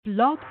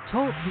Blog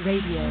Talk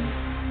Radio.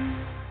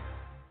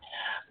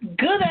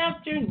 Good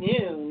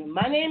afternoon.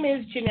 My name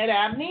is Jeanette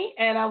Abney,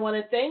 and I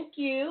want to thank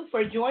you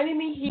for joining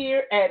me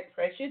here at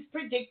Precious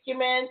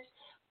Predicament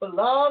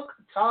Blog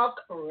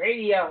Talk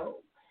Radio.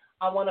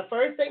 I want to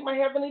first thank my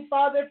Heavenly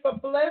Father for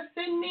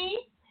blessing me,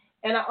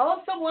 and I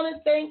also want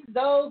to thank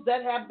those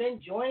that have been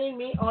joining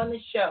me on the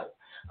show.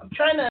 I'm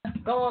trying to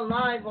go on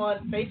live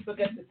on Facebook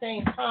at the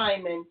same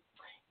time and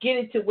get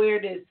it to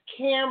where this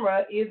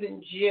camera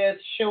isn't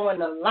just showing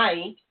the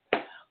light.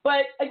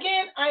 But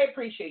again, I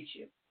appreciate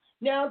you.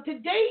 Now,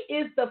 today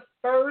is the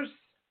 1st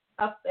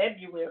of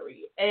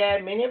February,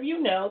 and many of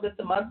you know that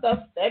the month of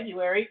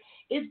February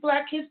is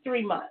Black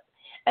History Month.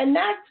 And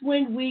that's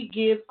when we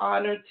give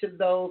honor to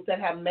those that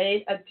have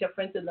made a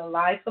difference in the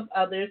life of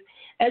others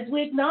as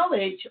we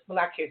acknowledge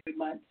Black History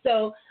Month.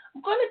 So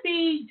I'm going to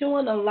be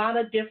doing a lot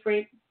of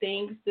different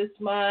things this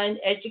month,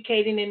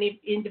 educating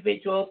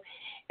individuals.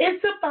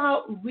 It's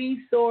about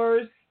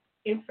resource,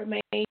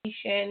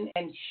 information,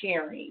 and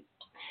sharing.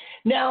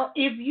 Now,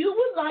 if you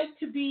would like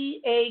to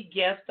be a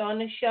guest on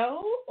the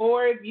show,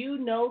 or if you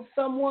know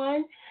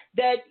someone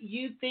that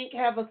you think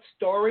have a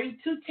story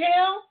to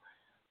tell,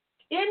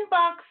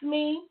 inbox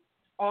me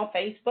on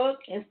Facebook,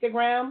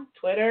 Instagram,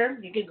 Twitter.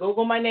 You can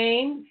Google my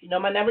name. If you know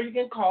my number, you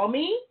can call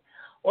me,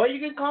 or you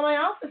can call my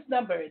office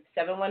number. It's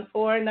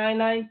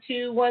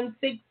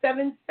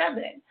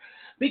 714-992-1677,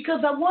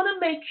 because I want to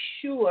make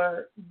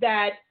sure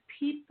that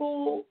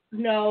people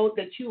know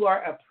that you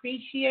are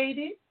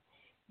appreciated,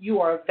 you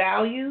are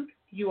valued,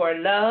 you are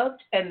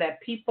loved, and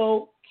that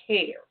people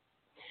care.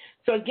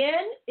 So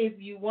again, if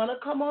you want to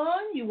come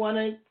on, you want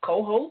to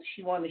co-host,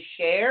 you want to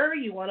share,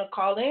 you want to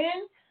call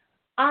in,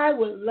 I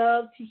would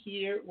love to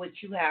hear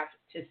what you have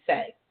to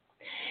say.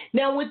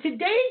 Now, with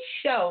today's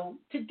show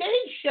is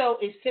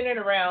centered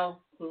around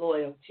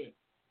loyalty.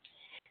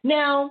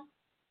 Now,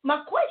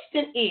 my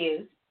question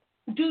is,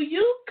 do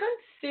you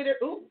consider,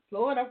 oh,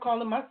 Lord, I'm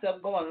calling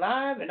myself going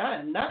live, and I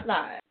am not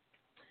live.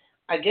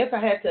 I guess I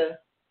had to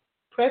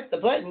press the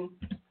button.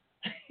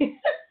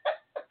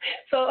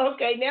 So,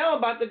 okay, now I'm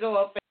about to go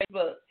on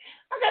Facebook.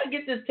 I got to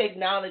get this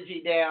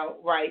technology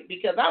down right,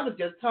 because I was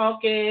just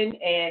talking,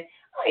 and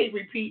I ain't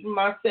repeating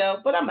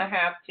myself, but I'm going to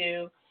have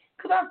to,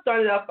 because I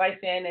started off by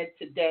saying that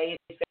today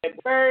is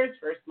February 1st,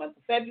 first month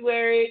of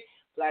February,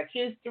 Black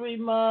History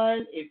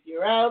Month. If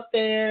you're out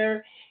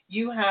there,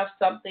 you have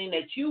something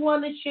that you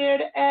want to share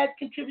to add,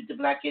 contribute to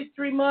Black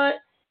History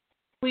Month,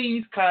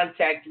 please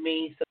contact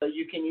me so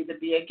you can either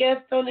be a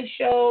guest on the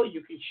show,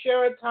 you can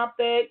share a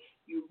topic,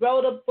 you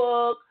wrote a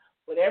book,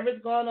 whatever's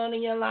going on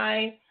in your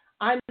life.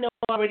 I know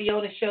I'm already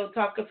on the show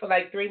talking for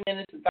like 3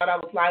 minutes and thought I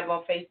was live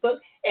on Facebook,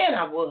 and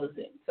I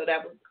wasn't, so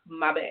that was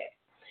my bad.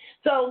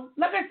 So,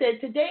 like I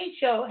said, today's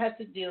show has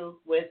to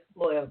do with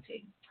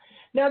loyalty.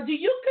 Now, do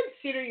you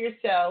consider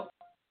yourself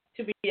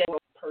to be a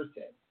loyal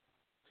person?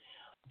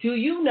 Do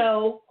you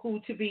know who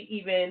to be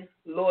even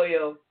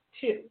loyal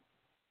to?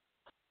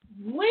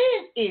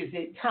 When is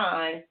it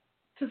time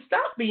to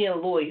stop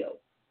being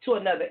loyal to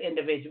another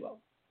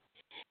individual?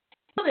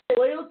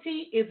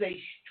 Loyalty is a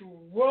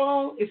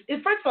strong,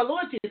 first of all,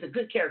 loyalty is a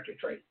good character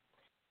trait.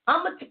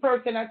 I'm a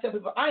person, I tell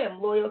people, I am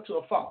loyal to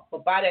a fault.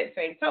 But by that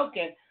same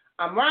token,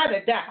 I'm ride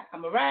or die.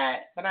 I'm a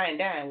ride, but I ain't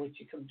dying with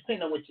you, because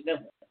depending on what you're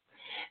doing.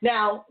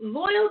 Now,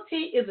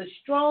 loyalty is a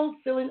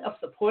strong feeling of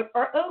support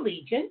or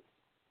allegiance,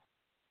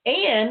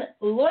 and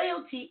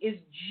loyalty is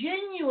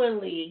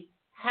genuinely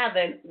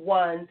having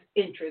one's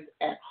interest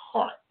at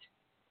heart.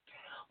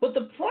 But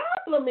the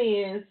problem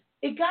is,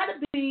 it got to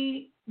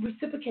be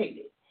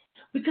reciprocated,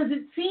 because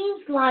it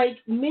seems like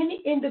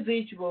many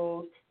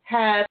individuals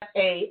have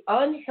a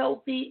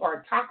unhealthy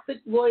or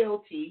toxic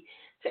loyalty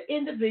to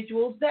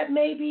individuals that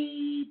may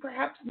be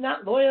perhaps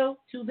not loyal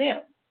to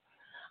them.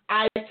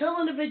 I tell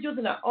individuals,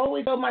 and I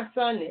always tell my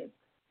son this,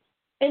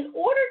 in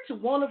order to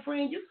want a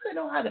friend, you got to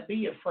know how to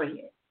be a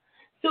friend.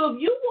 So if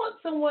you want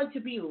someone to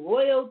be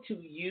loyal to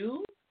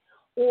you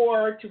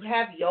or to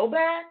have your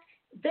back,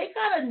 they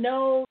got to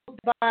know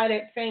by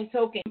that same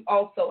token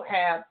also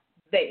have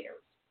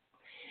theirs.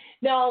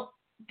 Now,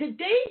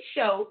 today's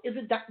show is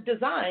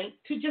designed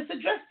to just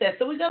address that,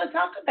 so we're going to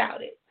talk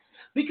about it.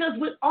 Because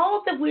with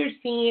all that we're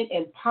seeing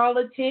in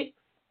politics,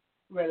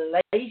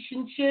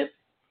 relationships,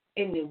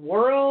 in the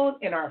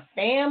world, in our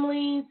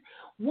families,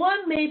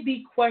 one may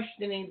be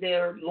questioning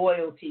their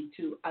loyalty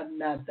to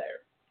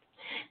another.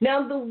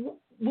 Now,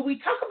 when we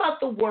talk about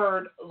the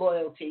word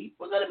loyalty,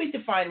 we're going to be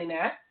defining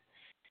that,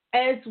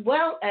 as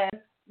well as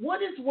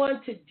what is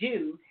one to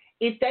do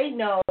if they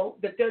know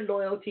that their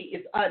loyalty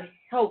is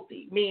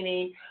unhealthy,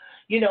 meaning,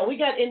 you know, we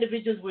got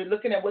individuals, we're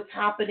looking at what's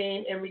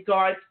happening in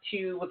regards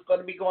to what's going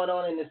to be going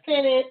on in the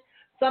Senate.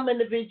 Some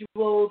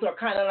individuals are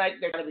kind of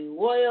like they're going to be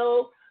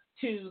loyal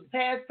to the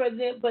past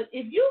president. But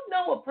if you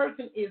know a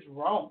person is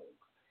wrong,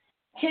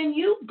 can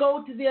you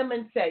go to them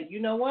and say, you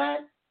know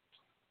what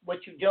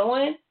you're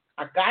doing,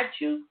 I got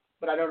you,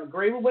 but I don't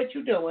agree with what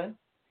you're doing.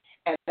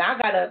 And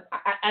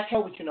I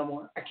can't with you no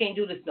more. I can't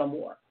do this no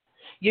more.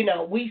 You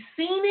know, we've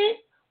seen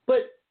it,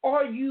 but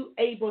are you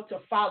able to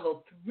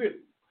follow through?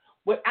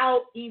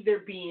 without either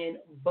being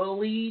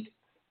bullied,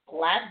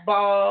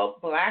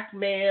 blackballed,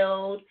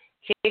 blackmailed,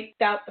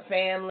 kicked out the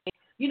family.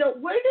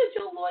 Where does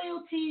your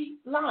loyalty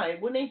lie?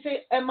 When they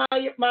say,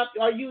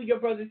 are you your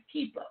brother's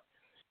keeper?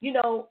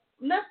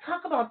 Let's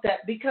talk about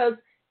that, because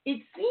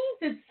it seems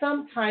that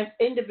sometimes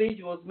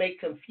individuals may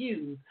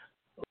confuse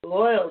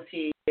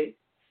loyalty with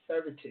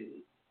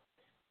servitude.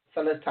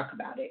 So let's talk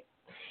about it.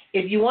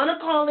 If you want to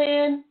call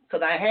in,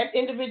 because I had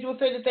individuals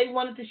say that they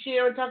wanted to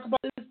share and talk about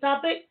this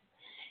topic,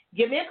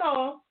 give me a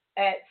call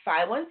at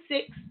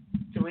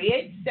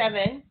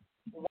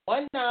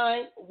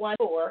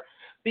 516-387-1914,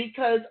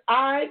 because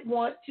I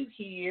want to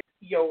hear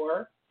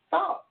your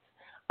thoughts.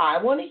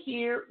 I want to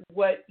hear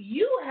what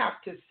you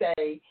have to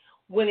say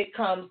when it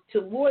comes to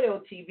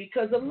loyalty,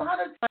 because a lot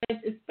of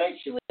times,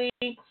 especially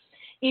if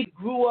you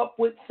grew up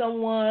with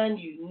someone,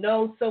 you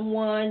know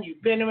someone,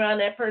 you've been around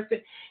that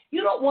person,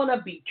 you don't want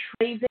to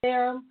betray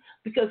them,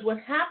 because what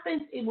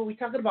happens when we're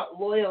talking about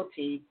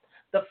loyalty,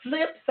 the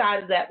flip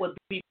side of that would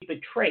be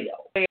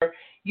betrayal, where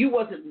you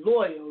wasn't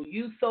loyal,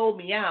 you sold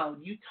me out,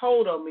 you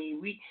told on me.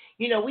 We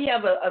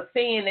have a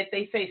saying that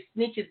they say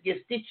snitches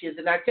get stitches,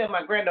 and I tell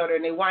my granddaughter,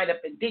 and they wind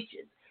up in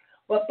ditches.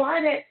 But by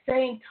that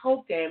same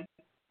token,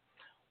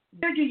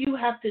 where do you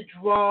have to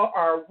draw,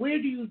 or where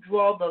do you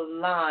draw the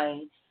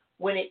line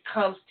when it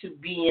comes to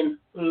being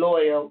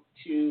loyal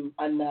to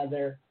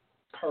another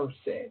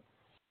person?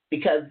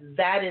 Because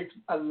that is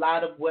a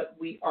lot of what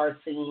we are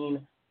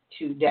seeing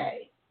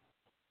today.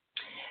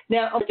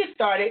 Now, I'm going to get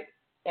started,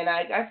 and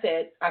like I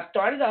said, I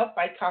started off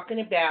by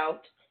talking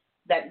about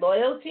that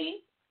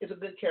loyalty is a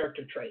good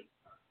character trait.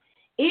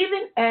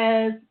 Even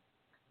as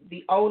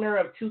the owner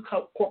of two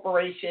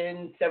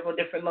corporations, several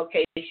different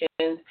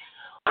locations,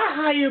 I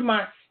hire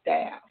my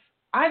staff.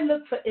 I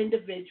look for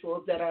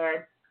individuals that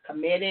are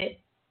committed,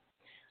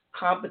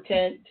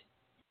 competent,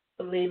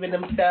 believe in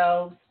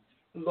themselves,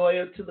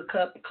 loyal to the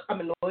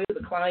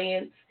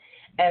clients,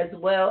 as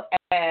well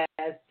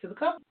as to the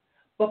company.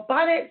 But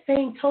by that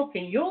same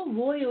token, your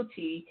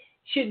loyalty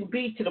shouldn't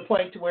be to the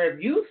point to where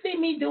if you see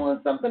me doing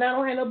something I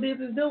don't have no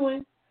business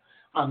doing,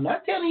 I'm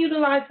not telling you to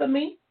lie for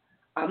me.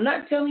 I'm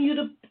not telling you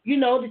to,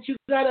 that you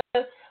got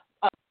to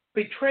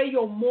betray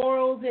your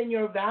morals and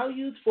your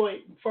values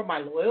for my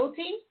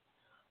loyalty.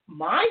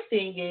 My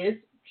thing is,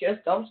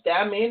 just don't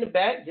stab me in the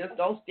back. Just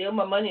don't steal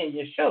my money and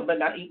just show, but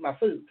not eat my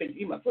food. If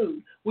you eat my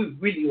food, we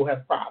really will have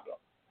a problem.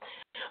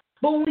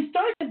 But when we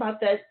start about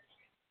that,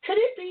 could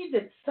it be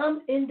that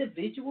some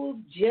individuals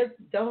just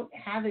don't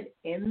have it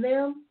in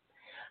them?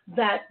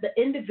 That the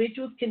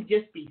individuals can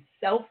just be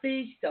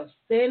selfish,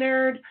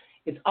 self-centered.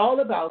 It's all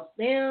about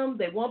them.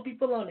 They want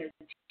people on their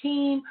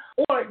team,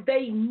 or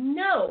they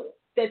know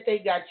that they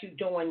got you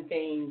doing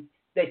things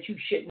that you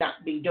should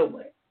not be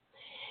doing.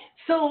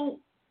 So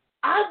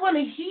I want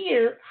to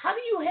hear, how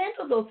do you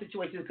handle those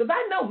situations? Because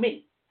I know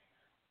me.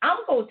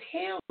 I'm going to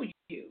tell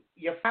you,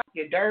 you're foul,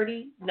 you're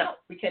dirty. No,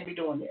 we can't be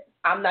doing this.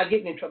 I'm not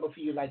getting in trouble for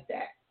you like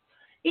that.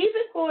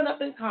 Even growing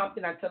up in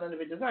Compton, I tell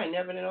individuals, I ain't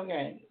never did no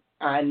gang.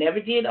 I never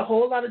did a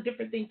whole lot of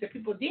different things that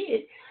people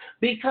did,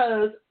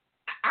 because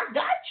I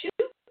got you,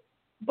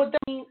 but that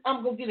means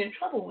I'm going to get in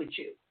trouble with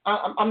you.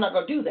 I'm not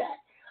going to do that.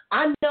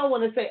 I know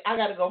when I say I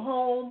got to go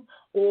home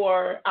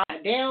or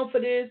I'm down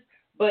for this,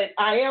 but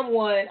I am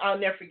one, I'll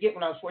never forget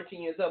when I was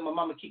 14 years old, my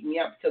mama kicked me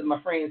out because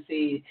my friend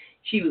said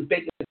she was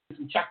baking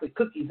some chocolate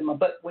cookies and my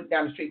butt went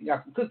down the street and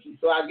got some cookies.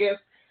 So I guess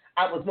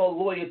I was more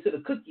loyal to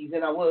the cookies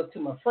than I was to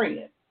my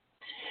friend.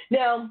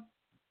 Now,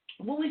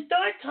 when we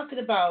start talking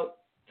about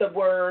the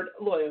word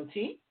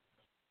loyalty,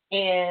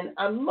 and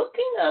I'm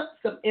looking up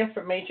some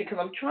information because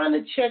I'm trying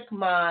to check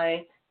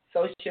my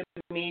social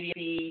media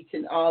feeds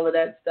and all of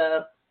that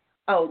stuff.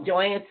 Oh,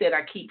 Joanne said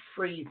I keep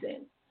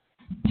freezing.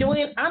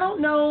 Joanne, I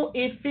don't know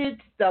if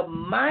it's the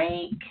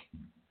mic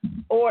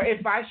or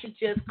if I should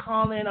just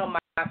call in on my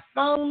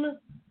phone.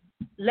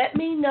 Let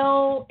me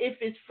know if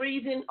it's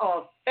freezing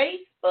on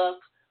Facebook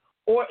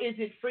or is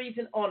it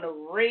freezing on a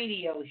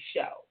radio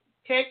show.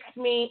 Text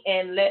me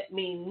and let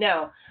me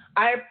know.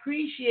 I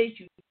appreciate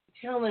you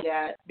telling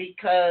that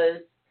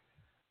because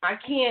I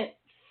can't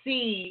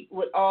see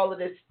with all of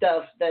this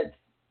stuff that's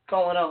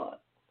going on.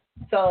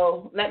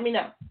 So let me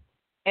know.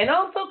 And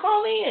also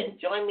call in.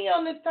 Join me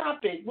on this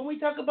topic when we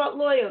talk about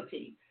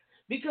loyalty.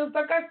 Because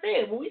like I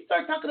said, when we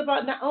start talking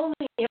about not only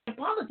in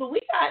politics, but we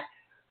got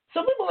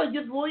some people are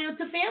just loyal to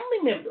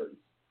family members.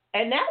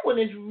 And that one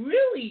is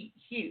really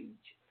huge.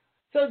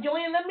 So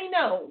Joanne, let me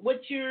know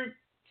what you're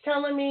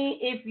telling me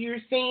if you're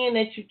saying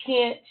that you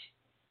can't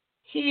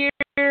hear.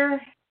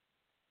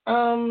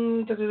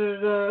 Ooh,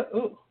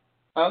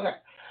 okay.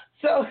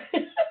 So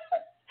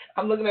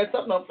I'm looking at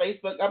something on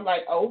Facebook. I'm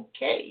like,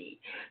 okay.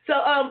 So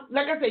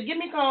like I said, give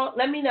me a call.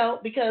 Let me know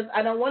because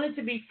I don't want it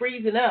to be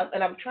freezing up,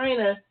 and I'm trying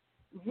to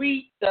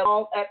read them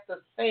all at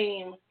the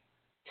same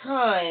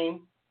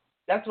time.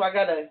 That's why I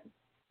got to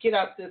get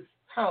out this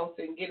house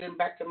and get in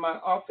back to my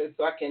office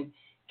so I can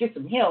get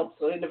some help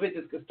so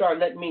individuals can start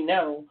letting me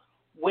know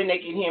when they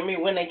can hear me,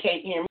 when they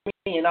can't hear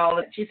me, and all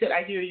that. She said,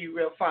 I hear you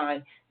real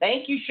fine.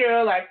 Thank you,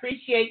 Cheryl. I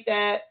appreciate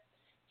that.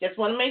 Just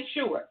want to make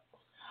sure.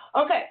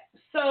 Okay,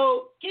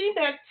 so getting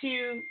back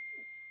to,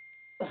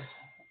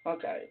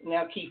 okay,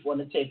 now Keith want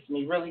to text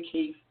me. Really,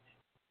 Keith?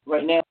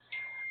 Right now?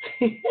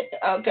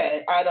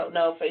 Okay, I don't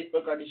know,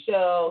 Facebook or the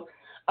show.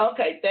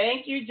 Okay,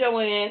 thank you,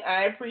 Joanne.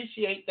 I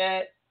appreciate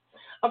that.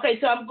 Okay,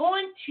 so I'm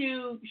going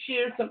to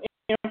share some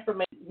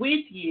information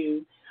with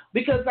you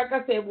because, like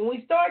I said, when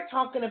we start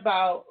talking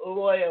about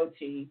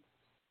loyalty,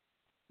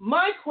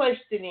 my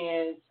question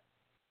is,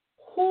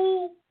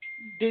 who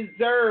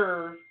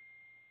deserves?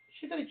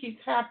 She's gonna keep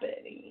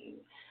happening.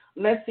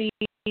 Let's see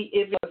if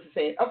it's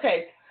said.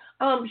 Okay,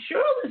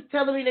 Cheryl is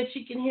telling me that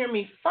she can hear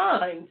me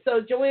fine.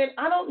 So Joanne,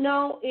 I don't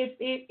know if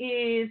it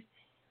is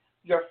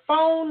your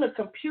phone, the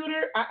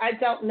computer. I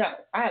don't know.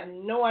 I have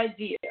no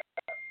idea.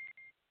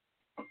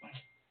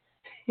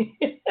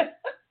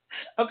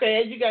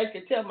 Okay, as you guys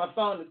can tell, my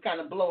phone is kind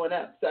of blowing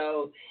up,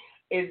 so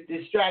it's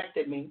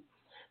distracted me.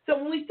 So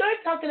when we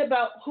start talking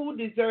about who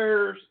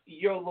deserves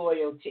your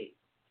loyalty,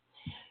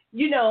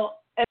 you know,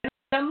 and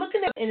I'm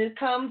looking at, and it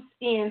comes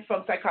in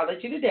from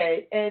Psychology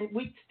Today, and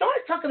we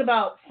start talking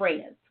about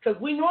friends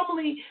because we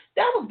normally,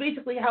 that was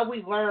basically how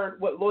we learned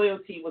what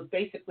loyalty was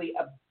basically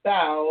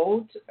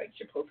about. Thanks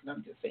for posting,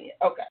 I'm just saying.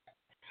 Okay.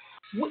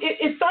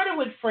 It started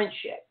with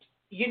friendship.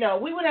 You know,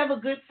 we would have a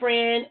good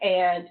friend,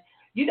 and,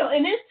 you know,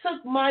 and it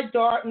took my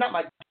daughter, not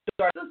my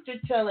daughter, sister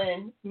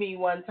telling me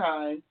one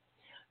time,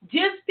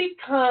 just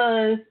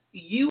because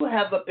you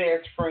have a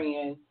best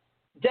friend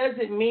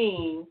doesn't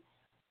mean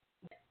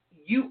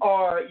you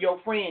are your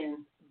friend's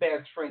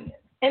best friend.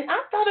 And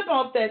I thought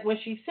about that when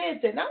she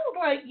said that, and I was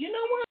like, you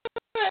know what?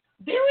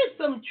 There is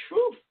some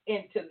truth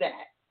into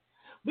that.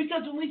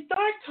 Because when we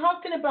start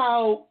talking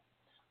about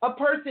a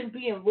person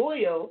being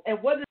loyal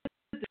and what is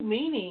the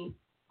meaning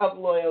of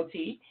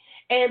loyalty,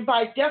 and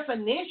by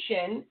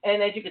definition,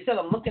 and as you can tell,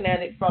 I'm looking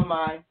at it from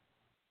my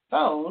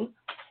phone,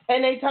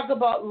 and they talk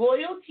about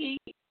loyalty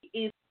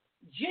is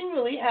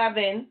genuinely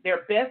having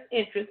their best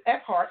interest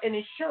at heart and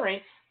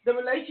ensuring the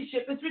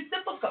relationship is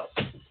reciprocal.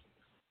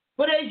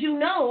 But as you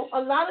know, a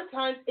lot of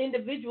times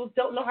individuals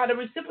don't know how to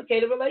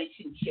reciprocate a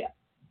relationship.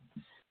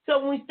 So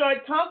when we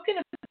start talking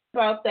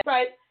about that,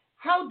 right,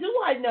 how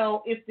do I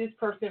know if this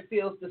person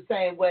feels the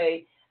same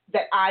way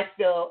that I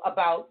feel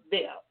about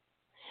them?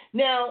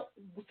 Now,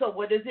 so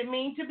what does it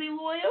mean to be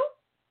loyal?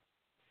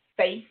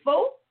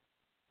 Faithful,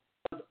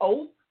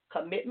 oath,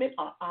 commitment,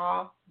 or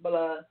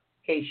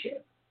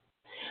obligation.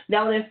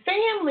 Now, in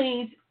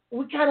families,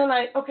 we kind of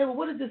like, okay, well,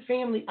 what is this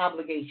family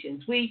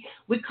obligations? We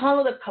call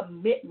it a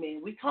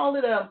commitment. We call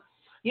it a,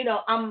 you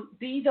know,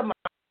 these are my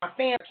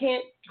family. I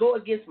can't go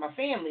against my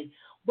family.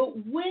 But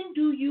when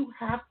do you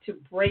have to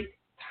break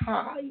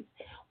ties?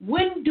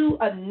 When do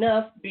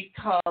enough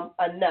become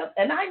enough?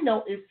 And I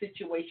know it's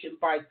situation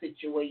by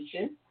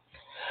situation.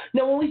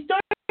 Now, when we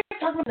start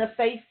talking about the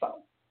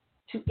faithful,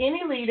 to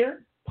any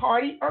leader,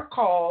 party, or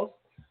cause,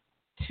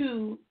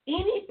 to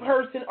any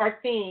person or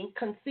thing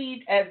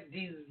conceived as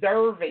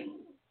deserving.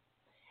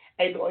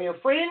 A loyal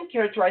friend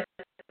characterized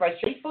by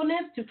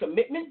faithfulness to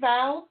commitment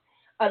vows,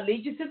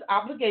 allegiances,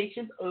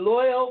 obligations,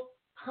 loyal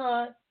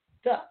conduct.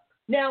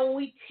 Now, when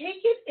we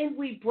take it and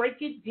we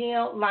break it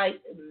down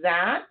like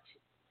that,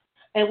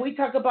 and we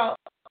talk about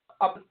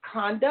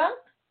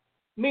conduct,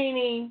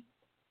 meaning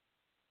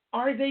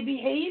are they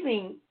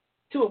behaving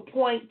to a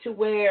point to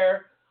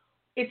where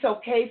it's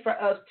okay for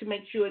us to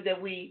make sure that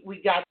we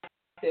got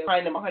them,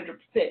 find them 100%.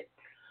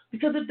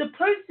 Because if the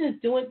person is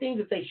doing things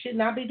that they should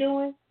not be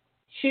doing,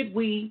 should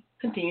we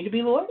continue to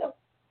be loyal?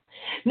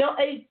 Now,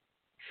 a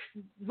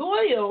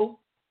loyal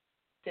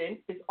person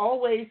is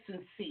always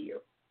sincere.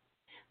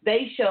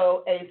 They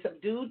show a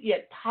subdued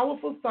yet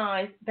powerful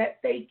sign that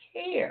they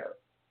care.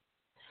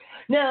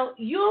 Now,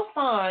 you'll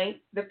find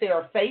that they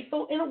are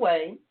faithful in a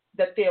way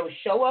that they'll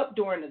show up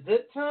during the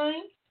good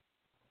times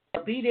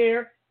or be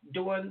there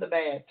during the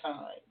bad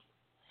times.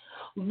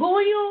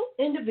 Loyal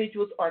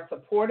individuals are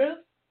supportive,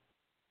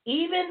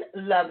 even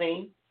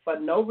loving for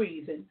no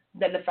reason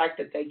than the fact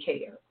that they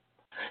care.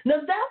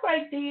 Now, that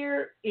right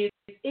there is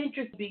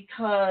interesting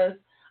because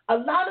a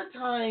lot of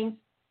times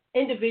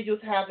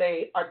individuals have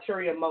a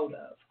ulterior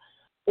motive,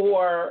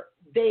 or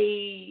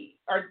they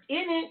are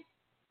in it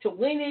to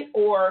win it,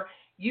 or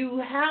you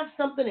have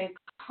something in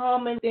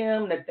common with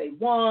them that they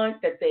want,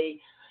 that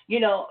they, you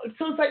know,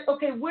 so it's like,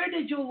 okay, where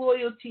did your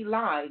loyalty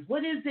lie?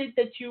 What is it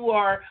that you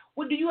are,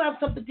 what do you have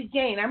something to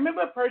gain? I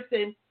remember a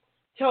person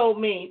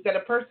told me that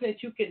a person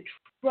that you can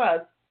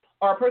trust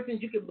or a person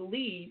that you can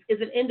believe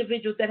is an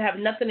individual that have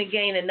nothing to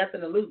gain and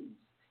nothing to lose.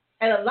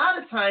 And a lot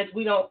of times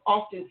we don't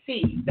often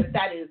see that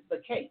that is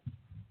the case.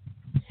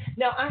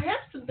 Now, I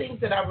have some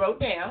things that I wrote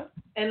down.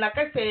 And like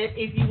I said,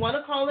 if you want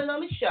to call in on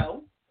the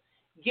show,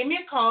 give me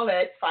a call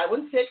at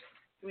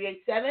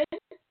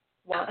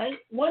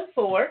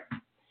 516-387-1914.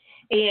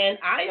 And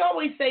I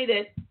always say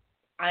that,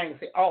 I don't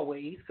say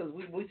always, because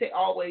we say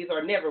always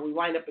or never, we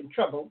wind up in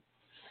trouble.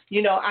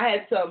 You know, I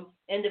had some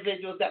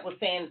individuals that were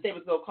saying that they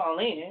would go call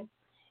in,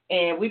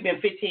 and we've been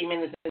 15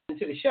 minutes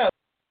into the show,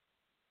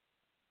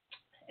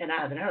 and I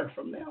haven't heard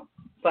from them,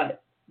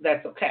 but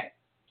that's okay.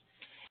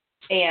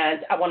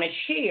 And I want to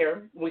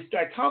share, we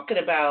start talking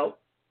about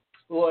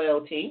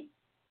loyalty.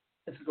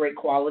 It's a great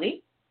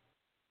quality.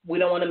 We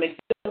don't want to mix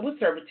it up with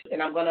servitude.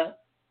 And I'm going to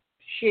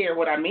share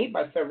what I mean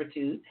by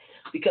servitude,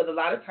 because a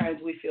lot of times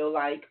we feel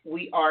like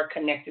we are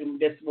connected and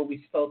this is what we're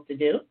supposed to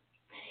do.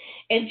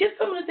 And just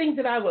some of the things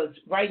that I was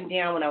writing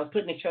down when I was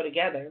putting the show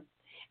together,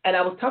 and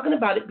I was talking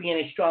about it being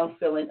a strong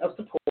feeling of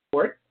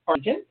support,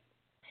 allegiance,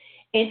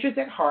 interest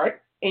at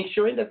heart,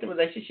 ensuring that the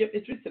relationship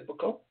is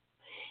reciprocal.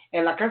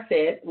 And like I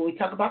said, when we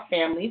talk about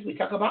families, we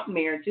talk about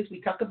marriages,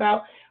 we talk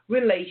about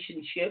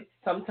relationships.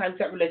 Sometimes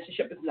that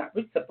relationship is not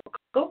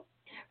reciprocal.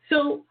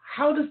 So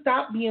how to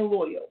stop being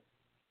loyal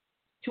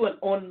to an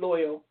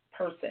unloyal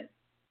person?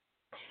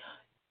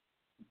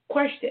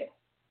 Question.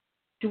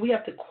 Do we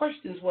have to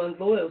question one's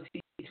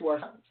loyalty to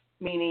ourselves?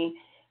 Meaning,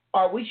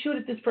 are we sure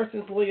that this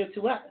person is loyal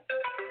to us?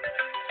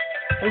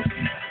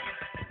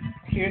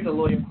 Here's a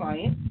loyal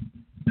client.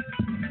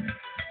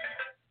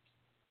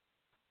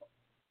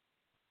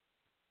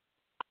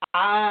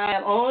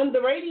 I'm on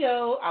the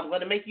radio. I'm going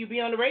to make you be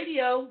on the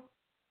radio.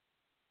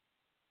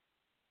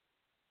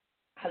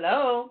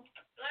 Hello?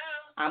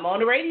 Hello? I'm on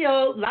the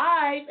radio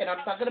live, and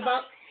I'm talking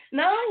about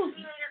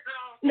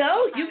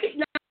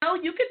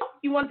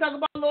you want to talk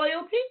about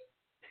loyalty?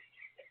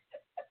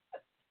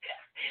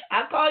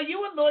 I call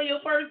you a loyal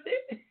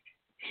person.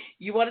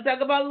 You want to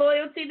talk about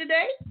loyalty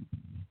today?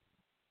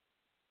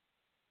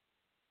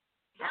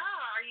 Yeah.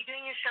 Are you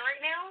doing your show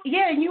right now?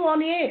 Yeah, and you on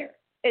the air.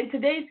 And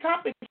today's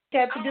topic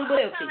has to do with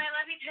loyalty. Awesome. I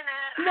love you,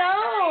 Jeanette.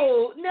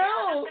 No.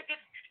 Yeah,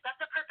 that's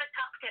a perfect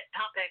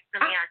topic for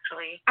me,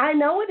 actually. I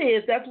know it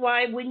is. That's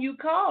why when you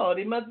called,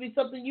 it must be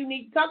something you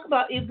need to talk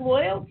about is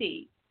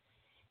loyalty.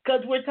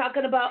 Because we're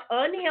talking about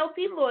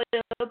unhealthy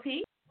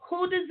loyalty.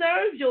 Who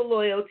deserves your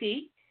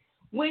loyalty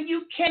when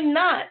you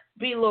cannot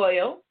be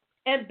loyal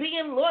and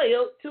being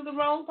loyal to the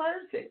wrong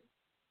person?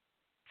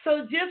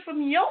 So just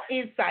from your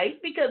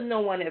insight, because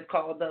no one has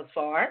called thus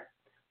far,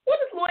 what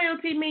does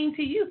loyalty mean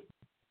to you?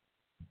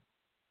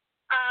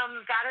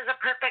 That is a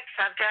perfect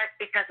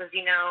subject because, as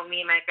you know,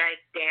 me and my guy,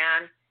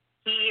 Dan,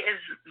 he is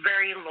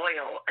very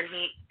loyal, and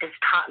he has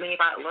taught me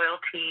about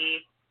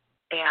loyalty,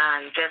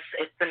 and just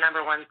it's the number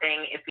one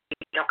thing. If you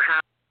don't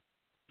have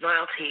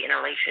loyalty in a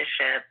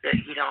relationship, that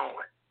you don't,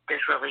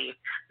 there's really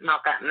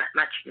not that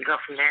much you can go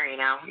from there, you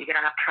know. You got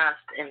to have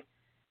trust. And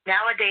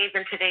nowadays,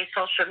 in today's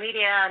social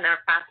media and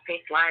our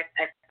fast-paced life,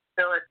 I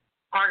feel it's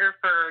harder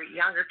for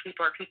younger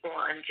people or people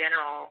in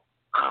general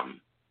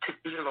to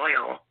be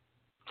loyal.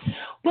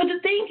 But the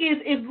thing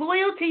is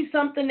loyalty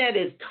something that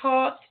is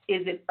taught?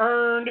 Is it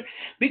earned?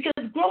 Because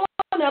growing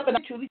up, and I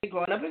truly say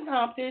growing up in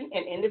Compton,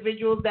 and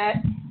individuals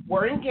that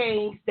were in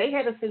gangs, they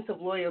had a sense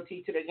of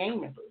loyalty to their gang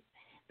members.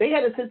 They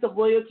had a sense of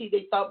loyalty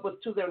they thought was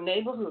to their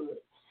neighborhood.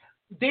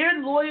 Their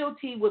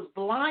loyalty was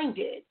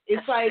blinded.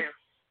 It's like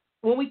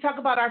when we talk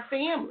about our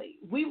family,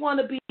 we want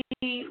to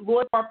be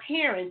loyal to our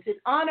parents and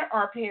honor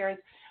our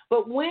parents.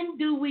 But when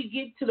do we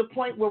get to the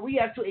point where we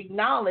have to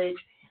acknowledge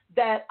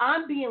that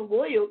I'm being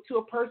loyal to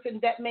a person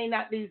that may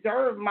not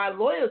deserve my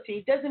loyalty?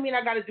 It doesn't mean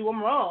I got to do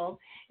them wrong.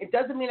 It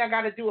doesn't mean I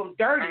got to do them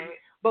dirty. Right.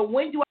 But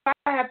when do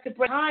I have to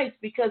break ties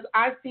because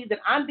I see that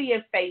I'm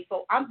being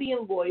faithful, I'm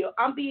being loyal,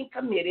 I'm being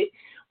committed,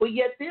 but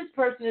yet this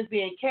person is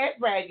being cat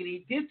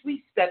raggedy,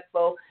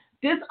 disrespectful,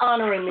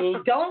 dishonoring me,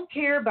 don't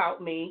care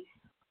about me.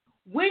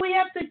 When we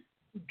have to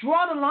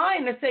draw the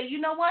line and say, you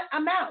know what,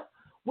 I'm out.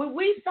 When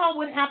we saw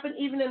what happened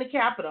even in the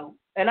Capitol,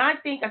 and I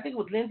think it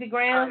was Lindsey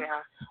Graham,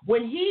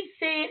 when he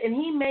said and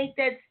he made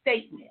that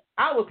statement,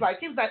 he was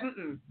like,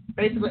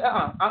 basically,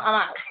 I'm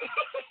out.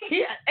 And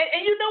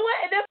you know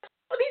what? And that's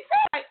what he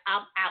said, like,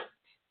 I'm out.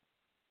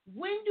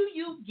 When do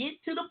you get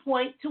to the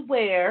point to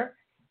where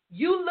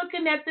you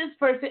looking at this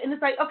person and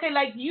it's like, okay,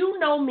 like, you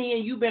know me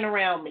and you've been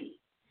around me.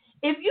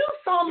 If you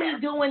saw me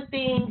doing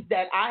things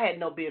that I had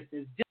no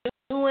business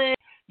doing,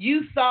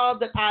 you saw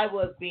that I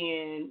was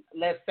being,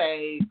 let's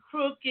say,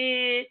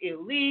 crooked,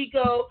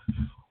 illegal,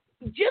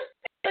 just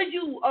because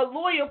you a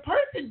loyal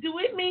person,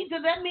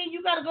 does that mean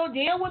you got to go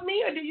down with me?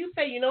 Or do you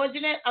say, you know what,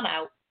 Jeanette, I'm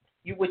out.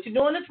 What you're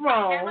doing is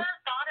wrong. I never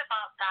thought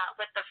about that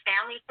with the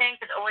family thing,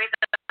 because always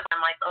I'm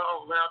like,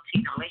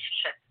 loyalty in a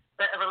relationship.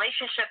 But a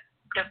relationship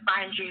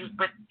defines you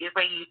with the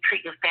way you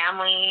treat your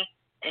family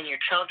and your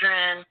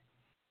children.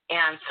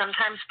 And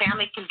sometimes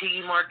family can do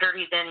you more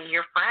dirty than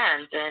your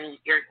friends, and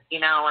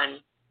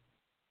and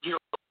you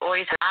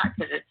always have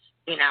because it's,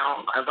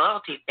 a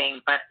loyalty thing.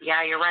 But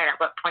yeah, you're right. At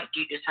what point do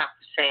you just have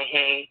to say,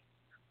 hey,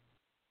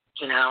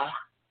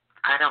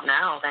 I don't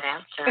know that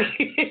answer.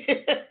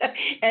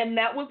 And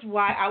that was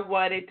why I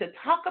wanted to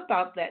talk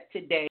about that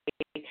today.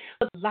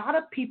 A lot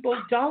of people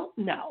don't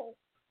know.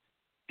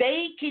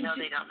 They don't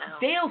know.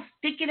 They'll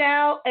stick it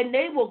out and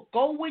they will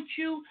go with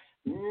you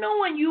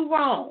knowing you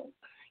wrong.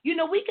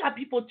 We got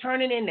people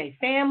turning in their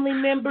family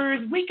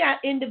members. We got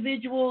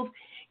individuals,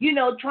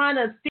 trying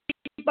to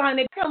stick behind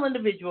their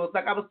individuals.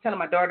 Like I was telling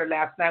my daughter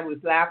last night, we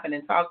was laughing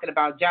and talking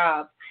about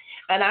jobs.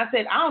 And I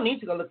said, I don't need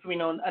to go look for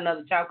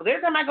another job, because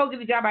every time I go get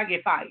a job, I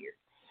get fired.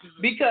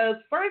 Mm-hmm. Because,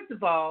 first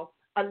of all,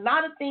 a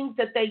lot of things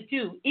that they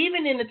do,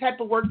 even in the type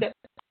of work that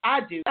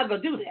I do. I'm not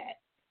gonna do that.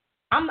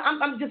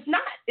 I'm just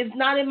not. It's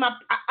not in my.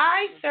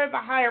 I serve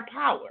a higher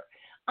power.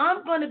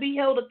 I'm going to be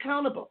held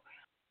accountable.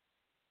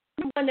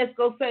 I'm one that's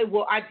going to say,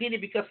 well, I did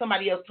it because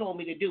somebody else told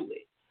me to do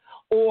it.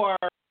 Or,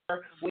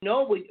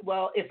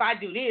 well, if I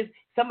do this,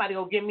 somebody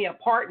will give me a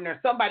partner.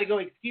 Somebody go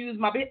excuse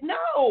my bit.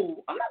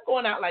 No, I'm not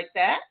going out like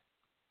that.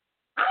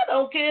 I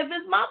don't care if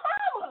it's my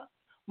mama.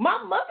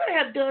 My mother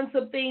have done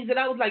some things that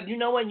I was like, you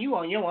know what, you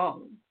on your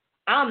own.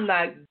 I'm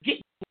not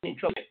getting in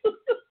trouble.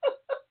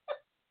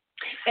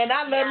 And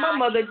I love my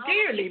mother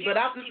dearly, but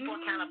I'm people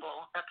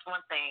accountable. That's one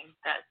thing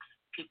that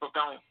people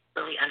don't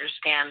really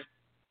understand.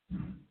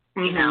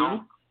 You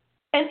know,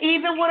 and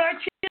even with our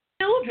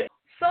children,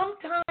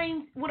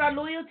 sometimes with our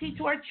loyalty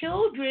to our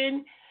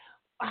children,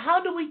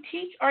 how do we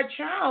teach our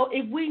child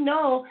if we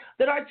know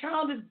that our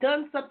child has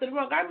done something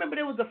wrong? I remember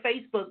there was a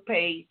Facebook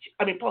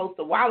post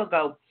a while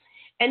ago,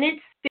 and it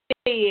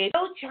said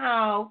no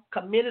child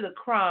committed a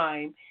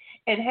crime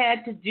and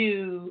had to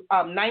do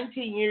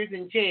 19 years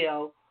in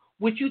jail.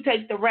 Would you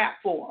take the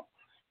rap for them?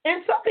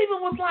 And some people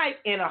was like,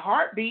 in a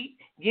heartbeat,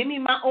 give me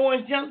my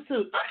orange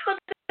jumpsuit.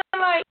 I'm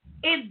like,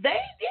 if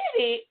they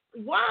did it,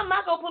 why am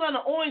I going to put on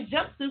an orange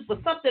jumpsuit for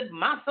something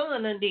my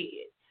son done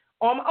did?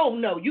 Oh,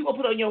 no, you going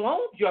to put on your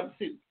own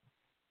jumpsuit.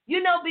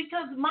 You know,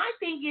 because my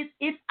thing is,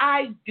 if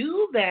I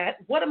do that,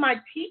 what am I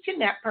teaching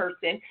that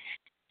person?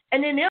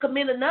 And then they'll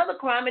commit another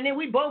crime, and then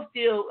we both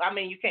still,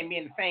 you can't be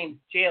in the same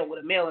jail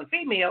with a male and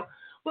female,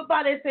 but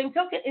by that same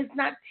token, it's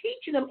not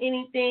teaching them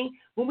anything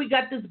when we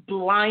got this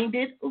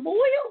blinded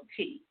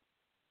loyalty.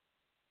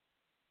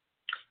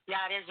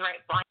 Yeah, it is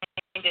right.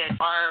 Blinded.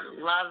 Our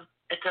love,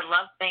 it's a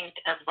love thing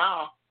as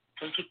well.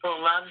 Some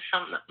people love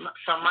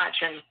so much,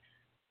 and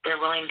they're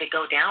willing to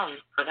go down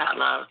for that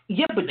love.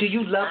 Yeah, but do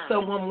you love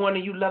someone more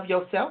than you love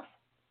yourself?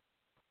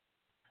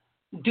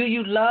 Do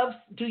you love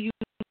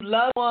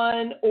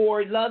one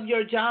or love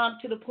your job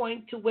to the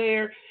point to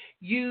where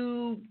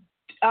you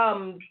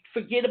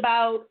forget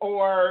about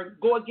or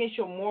go against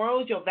your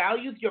morals, your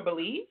values, your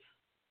beliefs?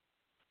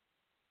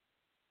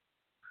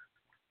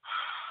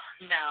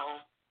 No.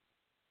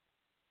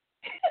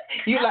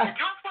 That's a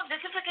tough one.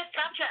 This is a good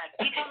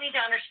subject. People need to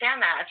understand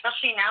that,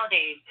 especially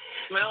nowadays.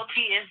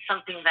 Loyalty is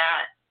something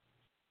that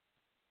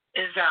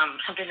you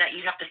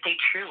have to stay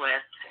true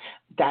with.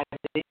 That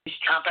is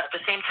true. But at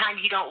the same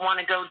time, you don't want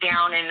to go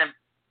down in a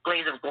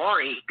blaze of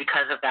glory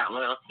because of that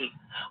loyalty.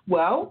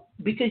 Well,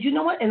 because you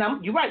know what, and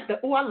you're right.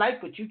 I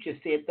like what you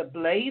just said, the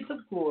blaze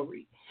of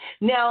glory.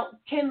 Now,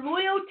 can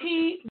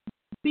loyalty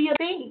be a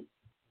thing?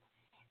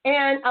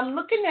 And I'm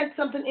looking at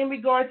something in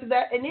regards to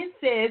that, and it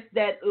says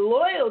that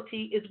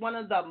loyalty is one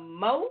of the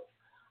most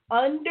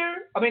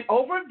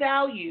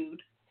overvalued.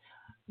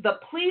 The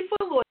plea for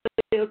loyalty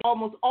is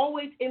almost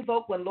always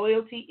invoked when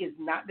loyalty is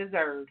not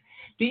deserved.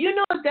 Do you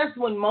know that's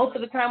when most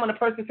of the time when a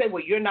person says,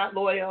 well, you're not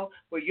loyal,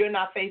 or you're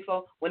not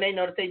faithful, when they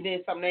know that they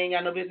did something they ain't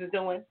got no business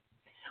doing?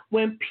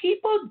 When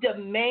people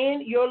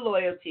demand your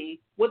loyalty,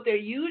 what they're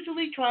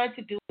usually trying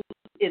to do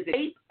is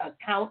escape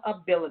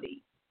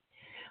accountability.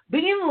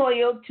 Being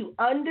loyal to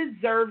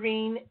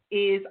undeserving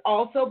is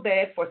also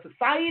bad for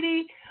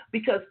society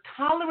because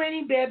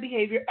tolerating bad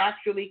behavior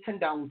actually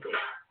condones it.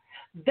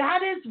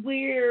 That is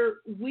where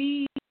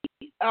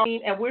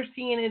and we're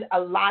seeing it a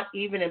lot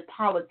even in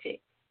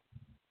politics,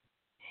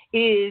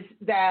 is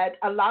that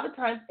a lot of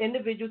times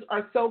individuals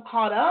are so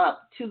caught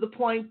up to the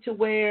point to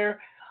where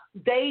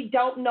they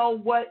don't know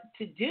what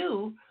to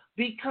do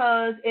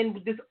because,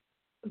 and this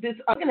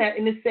looking at,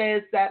 and it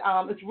says that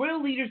it's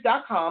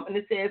realleaders.com, and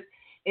it says,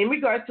 in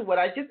regards to what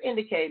I just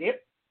indicated,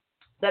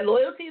 that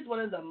loyalty is one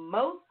of the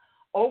most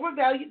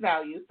overvalued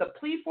values. The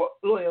plea for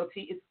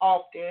loyalty is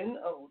often,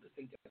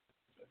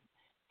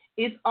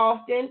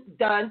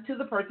 done to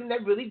the person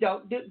that really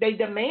they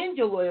demand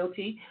your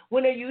loyalty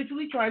when they're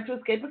usually trying to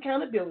escape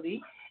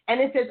accountability.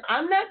 And it says,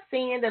 I'm not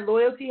saying that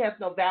loyalty has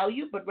no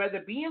value, but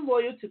rather being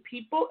loyal to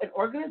people and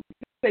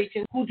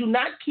organizations who do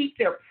not keep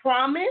their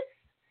promise,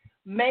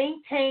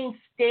 maintain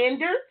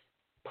standards,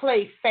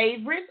 play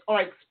favorites,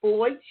 or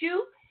exploit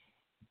you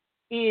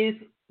is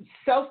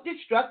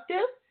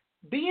self-destructive.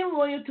 Being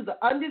loyal to the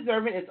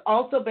undeserving is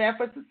also bad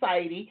for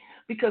society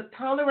because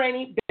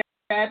tolerating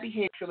bad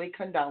behavior actually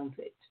condones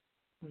it.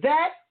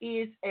 That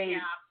is a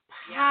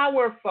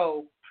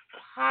powerful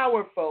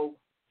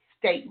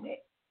statement.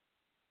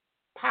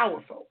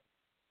 Powerful.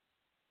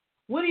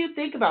 What do you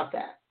think about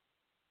that?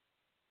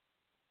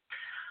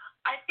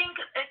 I think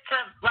it's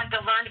like a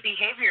learned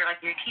behavior,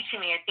 like you're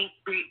teaching me. I think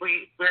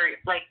we're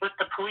like with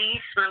the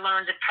police, we're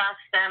learning to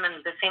trust them,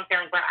 and the same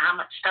thing about how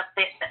much stuff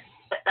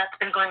that's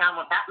been going on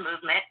with that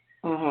movement.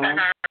 Mm-hmm. And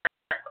our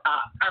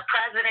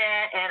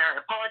president and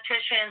our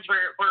politicians,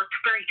 we're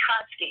very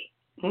trusting.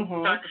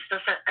 Mm-hmm. So as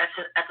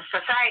a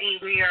society,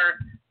 we are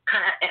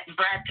kind of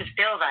bred to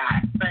still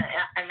that. But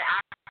and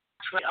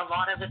actually, a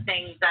lot of the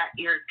things that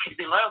could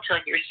be loyal to,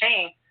 like you're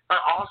saying, are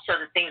also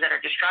the things that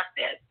are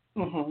destructive.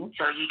 Mm-hmm.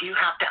 So you do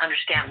have to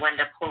understand when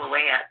to pull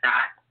away at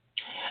that.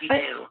 You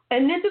do.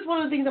 And this is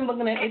one of the things I'm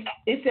looking at.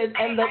 It says,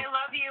 I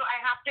love you. I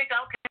have to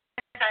go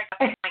because I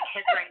got my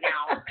kids right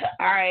now.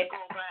 All right.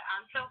 But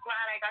I'm so so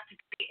glad I got to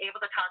be able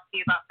to talk to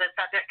you about this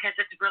subject because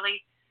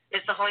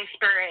it's the Holy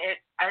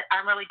Spirit.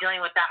 I'm really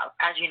dealing with that,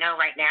 as you know,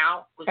 right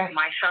now with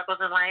my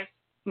struggles in life.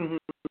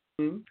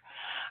 Mm-hmm.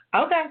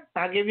 Okay,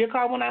 I'll give you a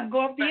call when I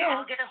go up the air.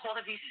 I'll get a hold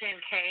of you soon,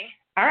 okay?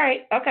 All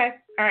right, okay.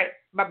 All right,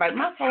 bye-bye.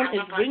 My phone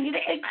is ringing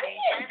again. Bye,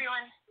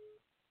 everyone.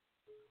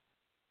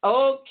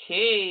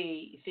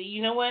 Okay. See,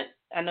 you know what?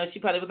 I know she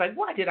probably was like,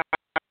 why did I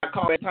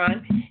call every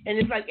time? And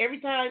it's like every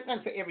time,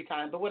 not say every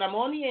time, but when I'm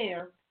on the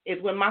air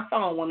is when my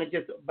phone want to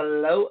just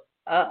blow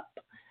up.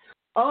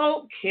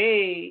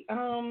 Okay.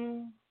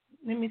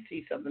 Let me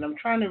see something. I'm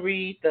trying to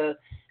read the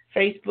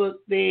Facebook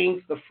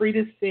things. The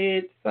Frida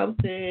said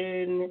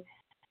something.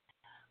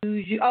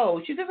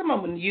 Oh, she said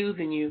something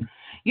using you.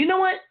 You know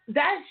what?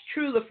 That's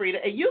true,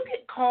 LaFrida. And you can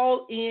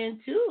call in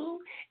too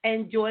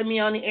and join me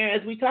on the air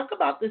as we talk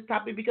about this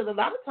topic because a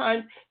lot of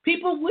times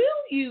people will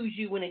use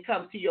you when it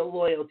comes to your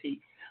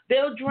loyalty.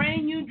 They'll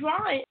drain you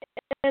dry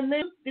and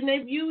then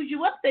they use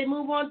you up. They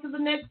move on to the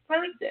next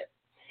person.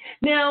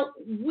 Now,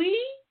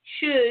 we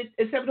should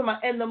accept them,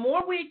 and the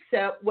more we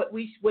accept what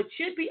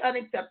should be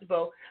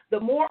unacceptable, the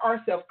more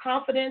our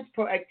self-confidence,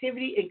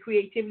 proactivity, and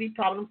creativity,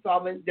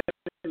 problem-solving,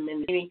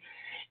 meaning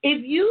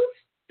if you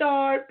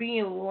start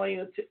being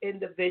loyal to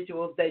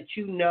individuals that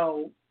you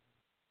know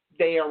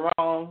they are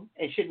wrong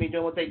and shouldn't be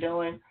doing what they're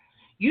doing,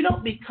 you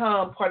don't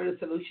become part of the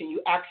solution.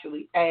 You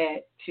actually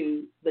add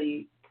to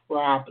the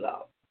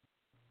problem.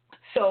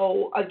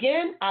 So,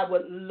 again, I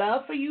would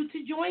love for you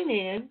to join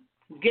in.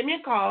 Give me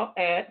a call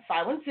at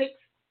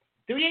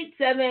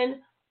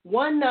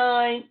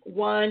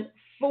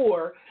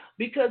 516-387-1914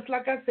 because,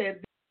 like I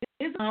said,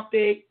 this is a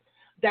topic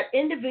that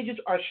individuals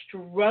are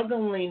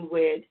struggling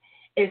with,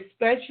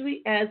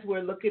 especially as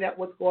we're looking at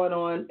what's going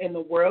on in the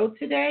world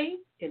today,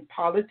 in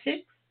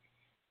politics,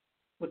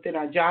 within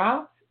our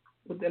jobs,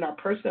 within our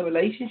personal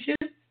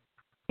relationships,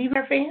 even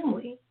our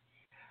family.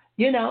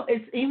 You know,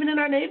 it's even in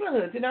our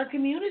neighborhoods, in our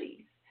communities.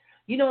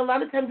 You know, a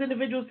lot of times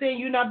individuals saying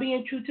you're not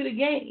being true to the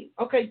game.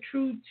 Okay,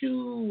 true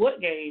to what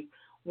game?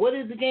 What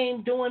is the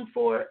game doing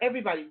for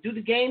everybody? Do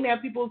the game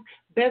have people's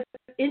best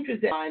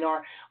interests in mind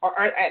or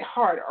at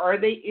heart? Are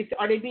they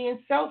being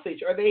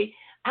selfish? Are they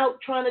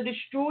out trying to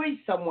destroy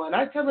someone?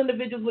 I tell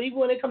individuals, even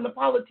when it comes to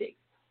politics,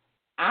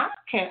 I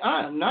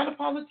am not a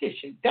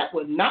politician. That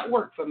would not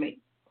work for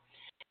me.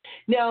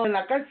 Now,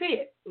 like I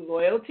said,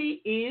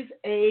 loyalty is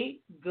a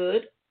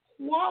good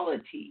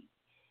quality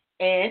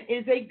and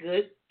is a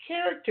good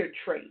character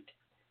trait.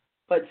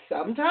 But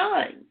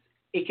sometimes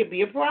it can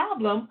be a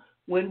problem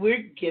when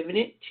we're giving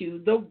it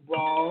to the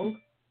wrong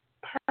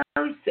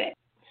person.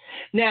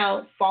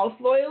 Now, false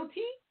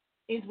loyalty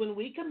is when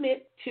we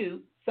commit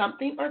to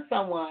something or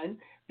someone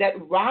that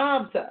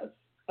robs us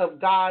of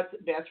God's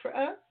best for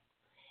us.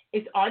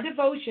 It's our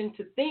devotion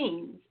to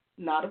things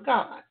not of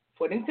God.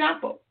 For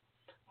example,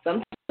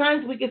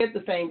 sometimes we get at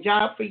the same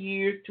job for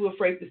years, too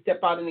afraid to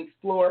step out and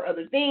explore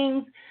other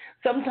things.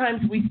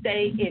 Sometimes we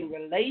stay in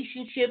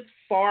relationships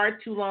far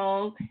too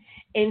long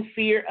in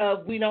fear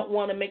of we don't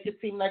want to make it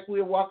seem like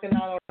we're walking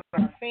out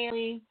on our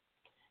family.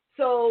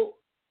 So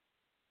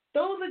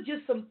those are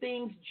just some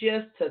things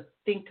just to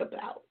think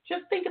about.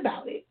 Just think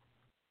about it.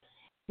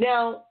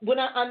 Now, when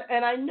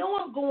I know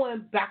I'm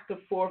going back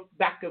and forth.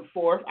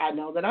 I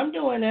know that I'm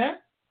doing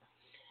that.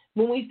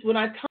 When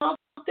I talked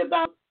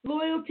about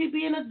loyalty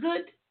being a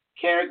good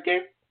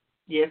character,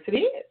 yes, it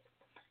is.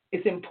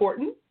 It's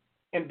important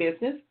in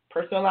business,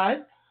 personal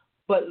life,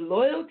 but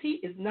loyalty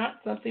is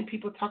not something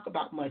people talk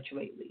about much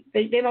lately.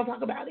 They don't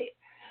talk about it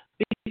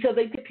because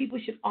they think people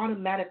should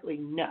automatically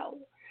know.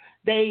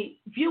 They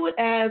view it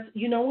as,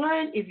 you know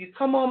what, if you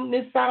come on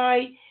this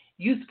side,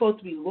 you're supposed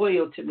to be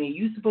loyal to me.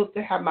 You're supposed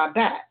to have my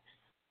back.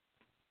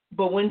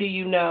 But when do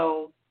you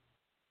know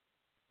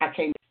I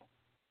can't?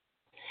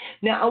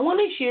 Now, I want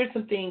to share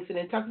some things, and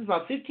it talks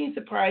about 15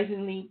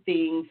 surprisingly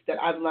things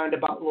that I've learned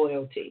about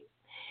loyalty.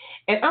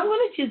 And I'm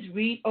going to just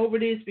read over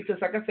this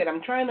because, like I said,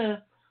 I'm trying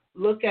to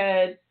look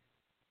at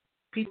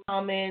people's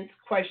comments,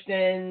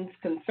 questions,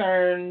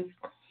 concerns.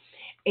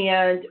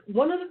 And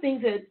one of the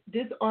things that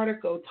this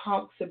article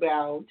talks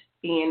about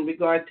in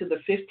regard to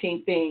the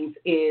 15 things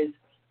is,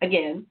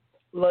 again,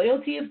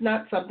 loyalty is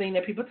not something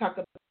that people talk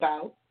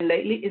about. And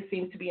lately, it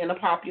seems to be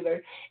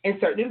unpopular in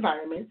certain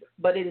environments,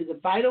 but it is a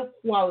vital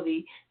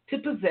quality to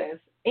possess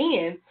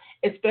and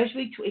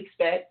especially to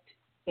expect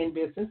in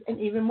business and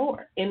even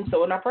more. And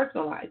so in our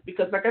personal lives.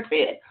 Because like I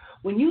said,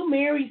 when you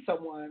marry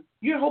someone,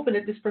 you're hoping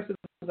that this person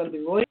is going to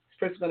be loyal, this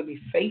person is going to be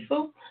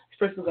faithful, this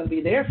person is going to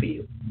be there for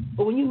you.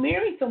 But when you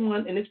marry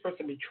someone and this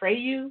person betray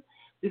you,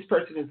 this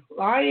person is a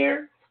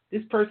liar,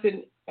 this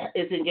person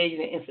is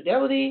engaging in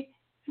infidelity,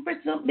 this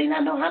person may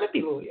not know how to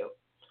be loyal.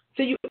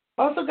 So you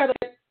also got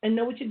to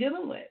know what you're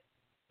dealing with.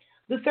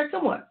 The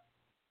second one,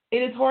 it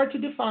is hard to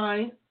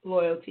define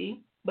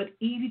loyalty, but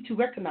easy to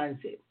recognize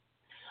it.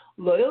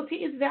 Loyalty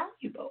is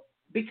valuable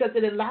because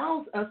it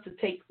allows us to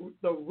take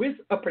the risk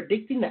of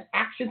predicting the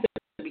actions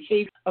and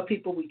behavior of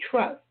people we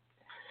trust.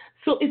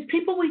 So it's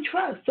people we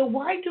trust. So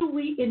why do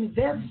we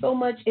invest so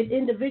much in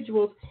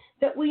individuals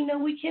that we know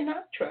we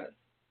cannot trust?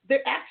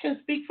 Their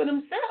actions speak for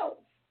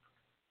themselves.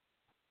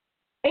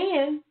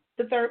 And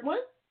the third one,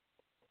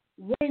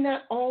 we may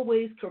not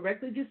always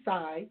correctly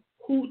decide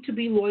who to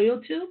be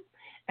loyal to,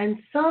 and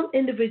some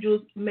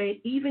individuals may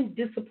even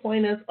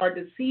disappoint us or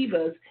deceive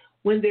us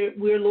when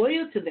we're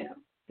loyal to them.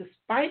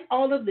 Despite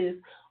all of this,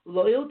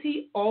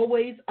 loyalty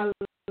always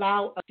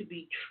allows us to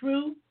be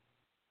true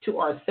to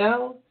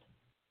ourselves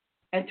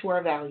and to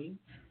our values.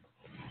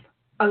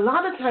 A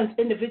lot of times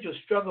individuals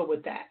struggle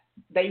with that.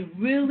 They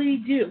really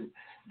do.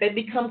 They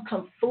become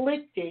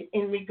conflicted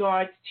in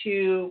regards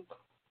to what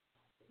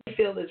they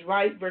feel is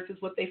right versus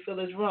what they feel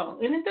is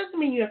wrong. And it doesn't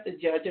mean you have to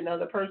judge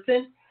another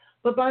person,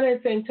 but by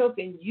that same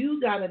token,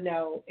 you got to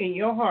know in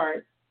your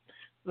heart,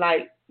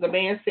 like the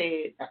man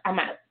said, I'm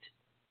out.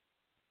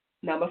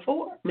 Number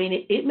 4,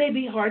 meaning it may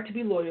be hard to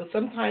be loyal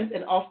sometimes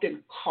and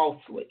often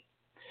costly.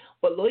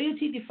 But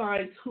loyalty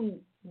defines who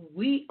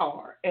we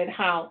are and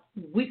how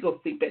we go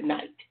sleep at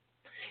night.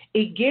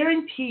 It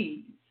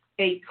guarantees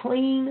a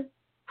clean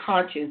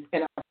conscience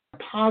and a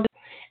positive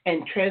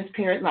and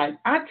transparent life.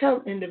 I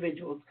tell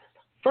individuals,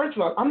 first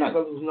of all, I'm not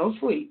going to lose no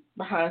sleep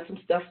behind some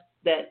stuff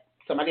that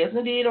somebody else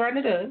did or I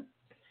done,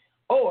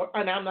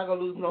 and I'm not going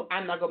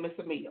to miss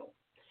a meal.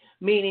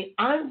 Meaning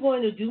I'm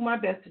going to do my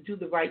best to do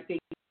the right thing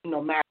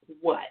no matter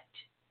what.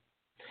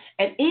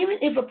 And even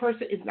if a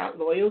person is not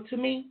loyal to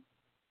me,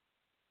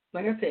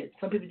 like I said,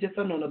 some people just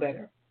don't know no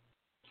better.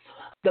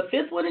 The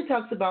 5th one it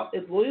talks about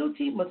is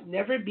loyalty must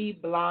never be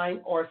blind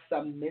or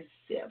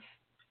submissive,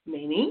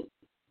 meaning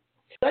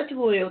such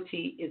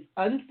loyalty is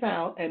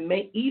unsound and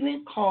may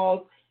even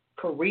cause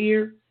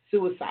career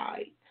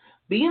suicide.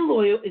 Being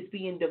loyal is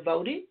being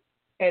devoted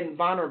and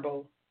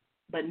vulnerable,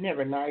 but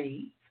never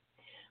naive.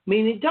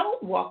 Meaning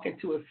don't walk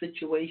into a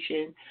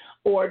situation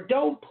or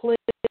don't pledge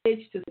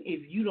to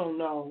if you don't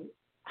know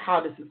how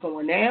this is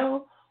going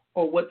now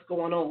or what's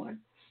going on,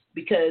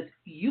 because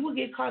you will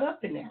get caught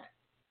up in that.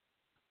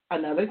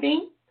 Another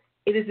thing,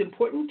 it is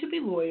important to be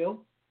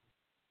loyal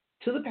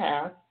to the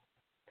past.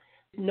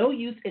 No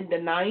use in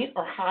denying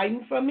or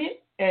hiding from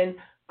it, and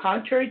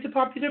contrary to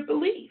popular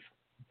belief,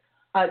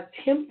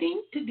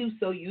 attempting to do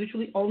so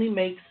usually only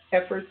makes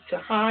efforts to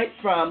hide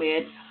from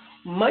it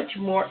much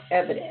more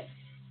evident.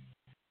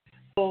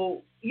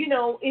 So,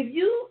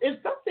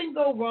 if something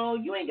go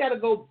wrong, you ain't got to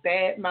go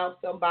badmouth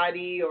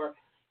somebody or,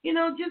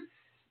 just,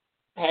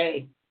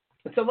 hey,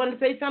 if someone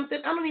say something,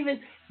 I don't even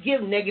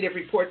give negative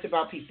reports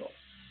about people.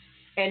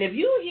 And if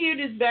you hear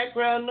this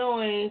background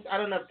noise, I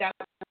don't know if that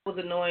was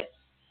a noise.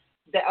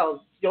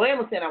 Joanne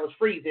was saying I was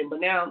freezing,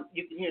 but now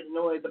you can hear the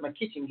noise of my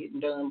kitchen getting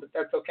done, but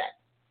that's okay.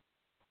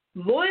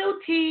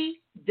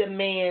 Loyalty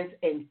demands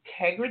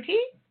integrity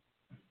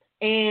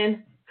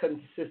and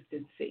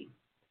consistency,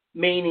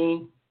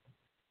 meaning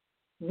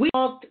we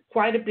talked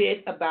quite a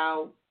bit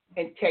about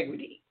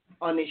integrity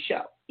on this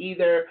show,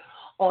 either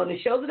on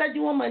the show that I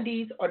do on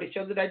Mondays or the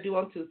show that I do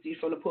on Tuesdays,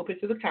 from the pulpit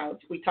to the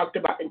couch. We talked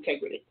about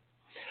integrity.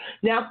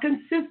 Now,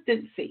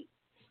 consistency.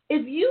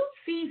 If you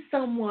see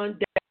someone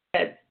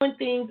that's doing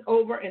things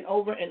over and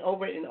over and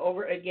over and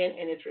over again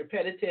and it's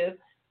repetitive,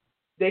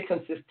 they're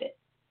consistent.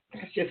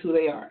 That's just who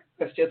they are.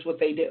 That's just what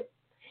they do.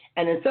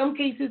 And in some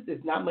cases,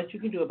 there's not much you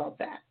can do about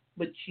that,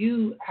 but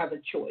you have a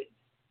choice.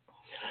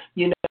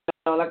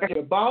 Like I said,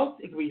 your boss,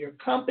 it could be your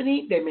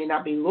company. They may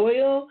not be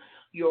loyal.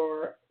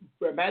 Your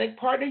romantic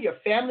partner, your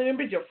family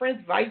members, your friends,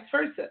 vice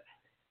versa.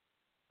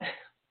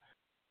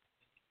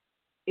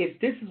 If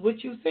this is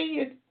what you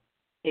said,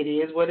 it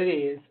is what it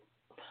is.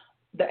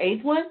 The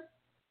 8th one,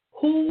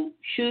 who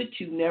should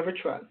you never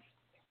trust?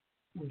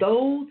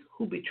 Those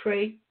who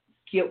betray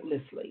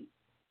guiltlessly.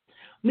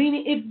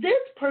 Meaning, if this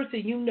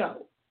person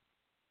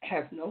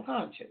has no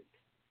conscience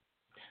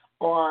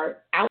or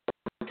out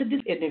to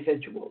these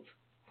individuals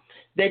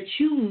that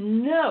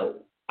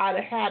out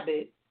of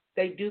habit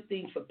they do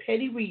things for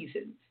petty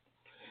reasons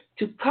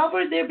to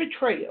cover their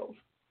betrayals,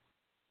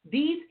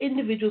 these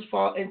individuals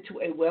fall into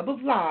a web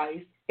of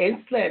lies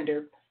and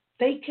slander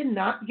they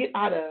cannot get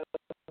out of.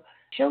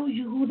 Shows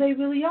you who they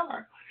really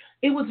are.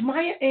 It was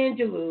Maya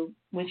Angelou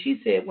when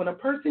she said, when a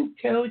person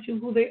tells you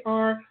who they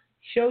are,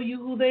 show you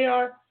who they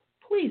are,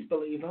 please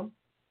believe them.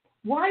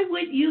 Why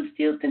would you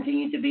still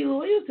continue to be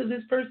loyal to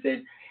this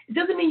person? It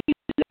doesn't mean you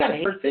got to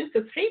hate a person,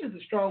 because hate is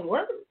a strong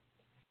word.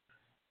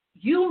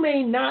 You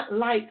may not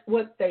like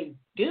what they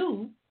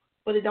do,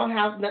 but it don't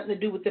have nothing to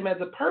do with them as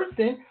a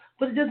person,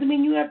 but it doesn't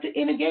mean you have to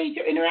engage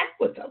or interact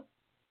with them.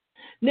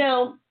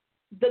 Now,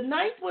 the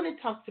 9th one it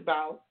talks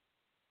about,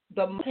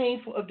 the most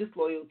painful of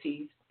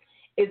disloyalties,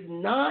 is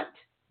not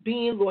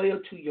being loyal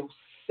to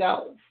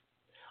yourself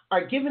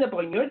or giving up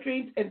on your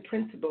dreams and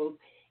principles,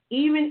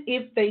 even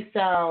if they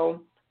sound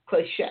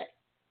cliche.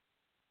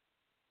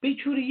 Be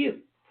true to you.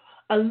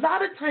 A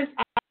lot of times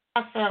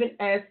I found it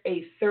as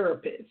a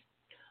therapist,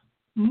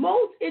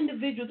 most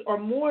individuals are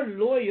more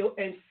loyal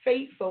and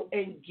faithful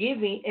and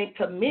giving and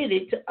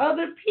committed to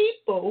other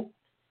people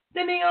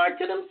than they are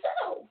to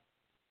themselves.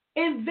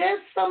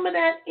 Invest some of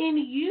that in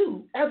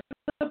you as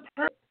a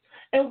person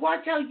and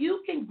watch how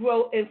you can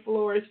grow and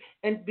flourish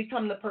and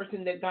become the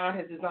person that God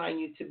has designed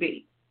you to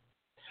be.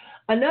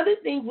 Another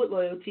thing with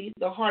loyalty,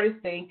 the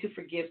hardest thing to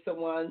forgive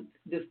someone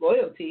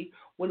disloyalty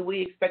when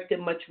we expected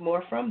much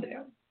more from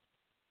them.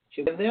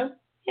 Should we forgive them?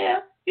 Yeah,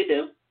 you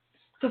do.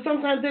 Because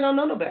sometimes they don't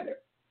know no better.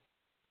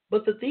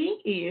 But the thing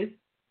is,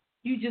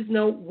 you just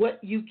know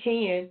what you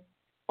can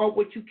or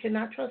what you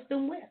cannot trust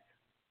them with.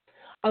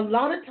 A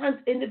lot of times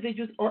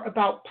individuals are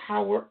about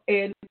power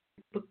and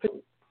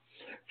control.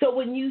 So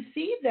when you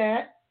see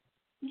that,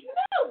 you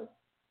know.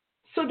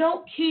 So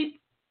don't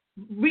keep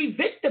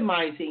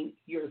re-victimizing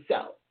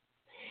yourself.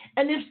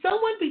 And if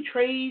someone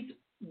betrays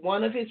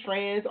one of his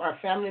friends or a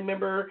family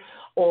member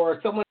or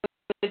someone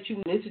that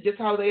you miss, is just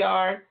how they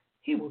are,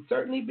 he will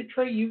certainly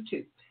betray you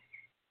too.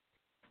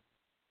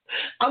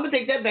 I'm going to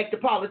take that back to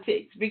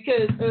politics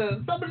because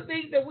some of the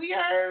things that we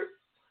heard,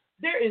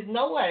 there is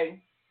no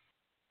way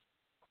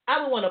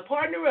I would want to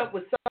partner up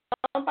with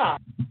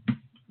somebody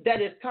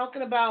that is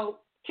talking about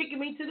kicking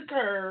me to the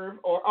curb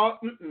or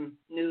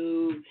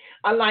no.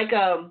 I like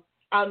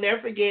I'll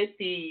never forget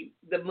the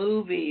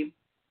movie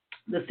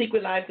The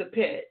Secret Lives of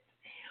Pets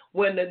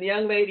when the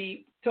young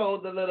lady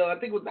told the little, I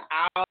think it was the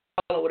owl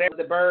or whatever,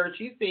 the bird,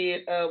 she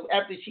said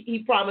after he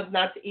promised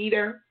not to eat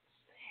her,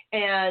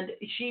 and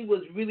she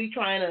was really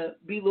trying to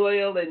be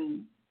loyal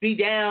and be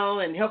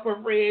down and help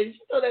her friends.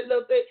 You know that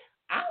little thing?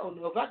 I don't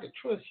know if I could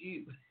trust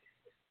you.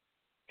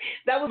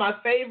 That was my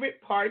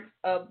favorite part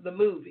of the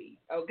movie,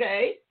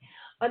 okay?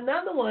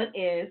 Another one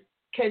is,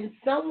 can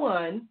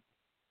someone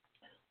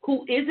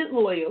who isn't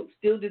loyal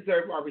still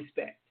deserve our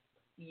respect?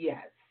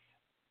 Yes.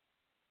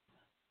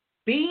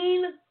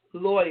 Being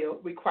loyal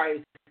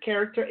requires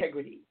character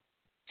integrity,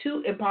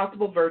 two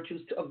impossible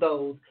virtues of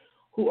those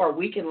who are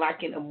weak and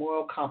lacking a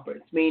moral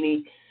compass,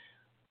 meaning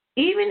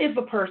even if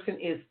a person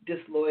is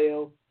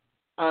disloyal,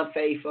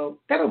 unfaithful,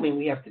 that don't mean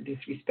we have to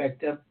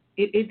disrespect them.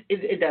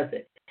 It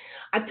doesn't.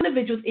 I tell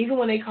individuals, even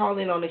when they call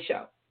in on the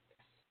show,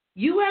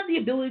 you have the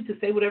ability to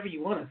say whatever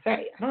you want to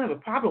say. I don't have a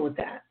problem with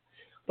that.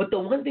 But the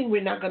one thing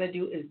we're not going to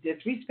do is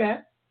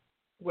disrespect.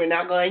 We're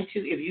not going to,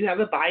 if you have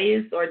a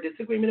bias or a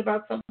disagreement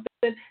about something,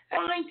 that's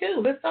fine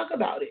too. Let's talk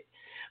about it.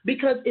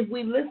 Because if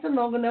we listen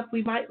long enough,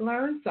 we might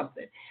learn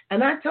something.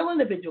 And I tell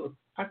individuals,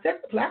 I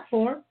set the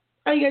platform.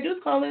 All you got to do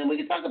is call in and we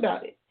can talk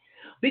about it.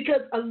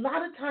 Because a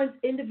lot of times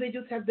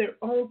individuals have their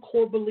own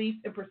core beliefs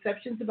and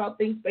perceptions about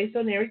things based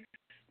on their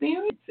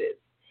experiences.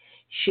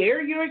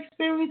 Share your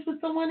experience with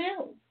someone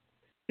else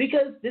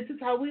because this is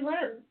how we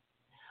learn.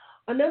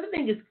 Another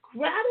thing is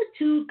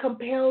gratitude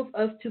compels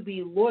us to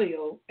be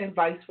loyal and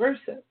vice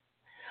versa.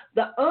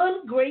 The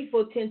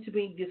ungrateful tend to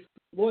be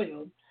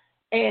disloyal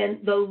and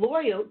the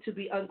loyal to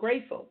be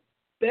ungrateful.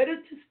 Better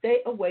to stay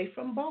away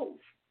from both,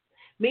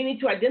 meaning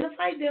to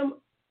identify them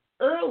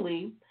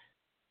early.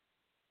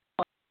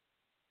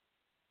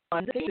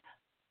 In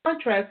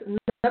contrast,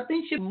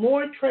 nothing should be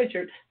more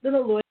treasured than a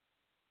loyal.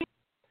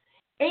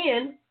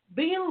 And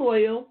being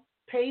loyal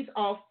pays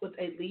off with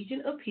a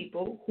legion of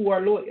people who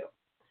are loyal,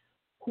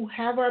 who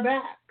have our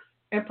backs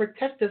and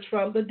protect us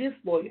from the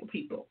disloyal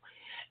people,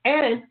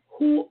 and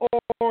who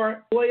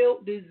are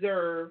loyal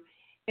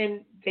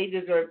and they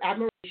deserve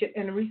admiration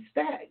and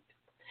respect.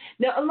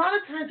 Now, a lot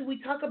of times when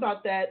we talk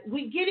about that,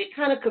 we get it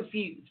kind of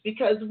confused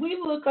because we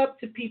look up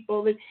to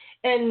people,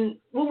 and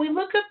when we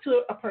look up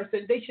to a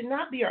person, they should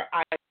not be our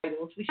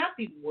idols. We should not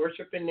be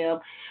worshiping them.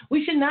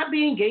 We should not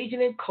be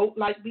engaging in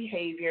cult-like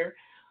behavior.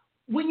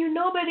 When you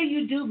know better,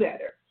 you do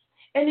better.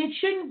 And it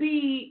shouldn't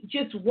be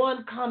just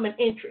one common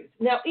interest.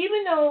 Now,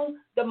 even though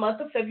the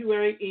month of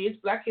February is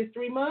Black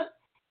History Month,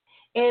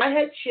 and I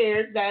had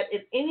shared that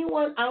if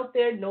anyone out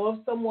there know of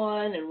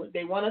someone and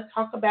they want to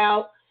talk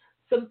about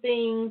some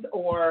things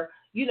or,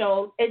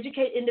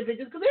 educate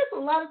individuals, because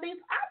there's a lot of things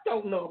I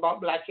don't know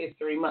about Black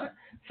History Month.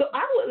 So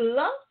I would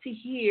love to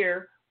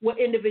hear what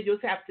individuals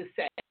have to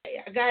say.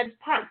 I got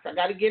Parks. I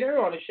got to get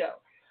her on the show.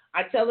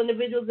 I tell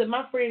individuals that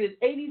my friend is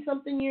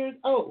 80-something years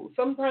old.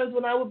 Sometimes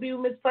when I would be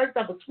with Miss Parks,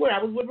 I would swear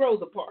I was with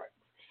Rosa Parks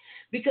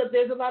because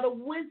there's a lot of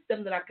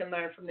wisdom that I can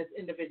learn from this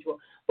individual.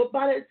 But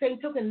by that same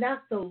token,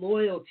 that's the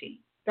loyalty.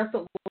 That's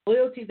the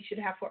loyalty we should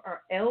have for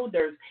our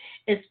elders,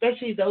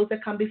 especially those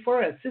that come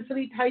before us.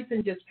 Cicely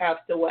Tyson just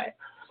passed away.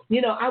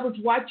 I was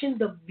watching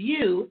The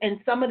View and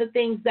some of the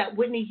things that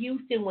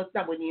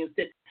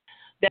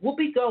that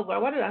Whoopi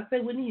Goldberg, why did I say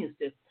Whitney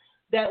Houston?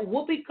 That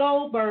Whoopi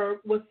Goldberg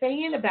was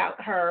saying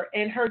about her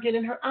and her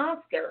getting her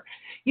Oscar,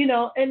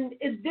 and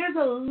there's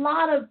a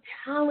lot of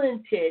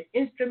talented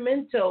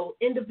instrumental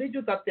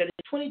individuals out there.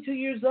 22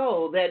 years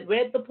old that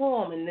read the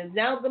poem and is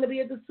now going to be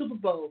at the Super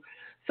Bowl.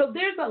 So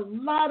there's a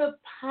lot of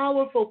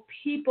powerful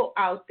people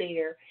out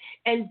there,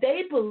 and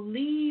they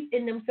believe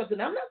in themselves.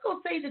 And I'm not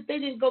going to say that they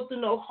didn't go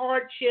through no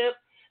hardship,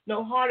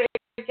 no heartache,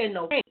 and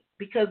no pain,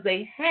 because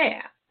they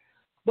have.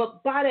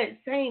 But by that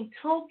same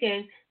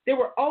token, there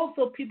were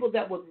also people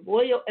that were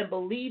loyal and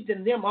believed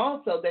in them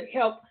also that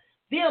helped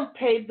them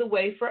pave the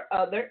way for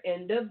other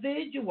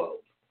individuals.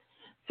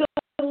 So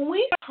when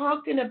we're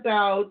talking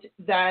about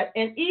that,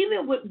 and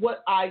even with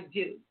what I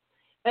do,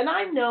 and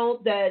I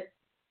know that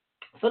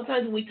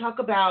sometimes when we talk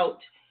about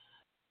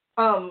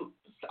on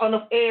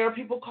the air,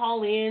 people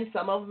call in,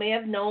 some of them may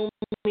have known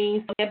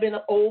me. Some have been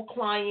old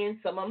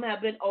clients. Some of them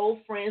have been old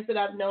friends that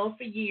I've known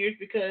for years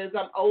because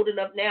I'm old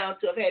enough now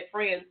to have had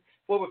friends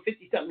for over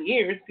 50-something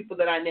years, people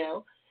that I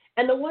know.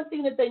 And the one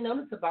thing that they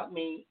notice about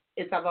me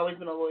is I've always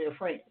been a loyal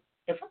friend.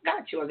 If I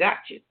got you, I got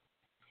you.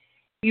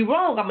 If you're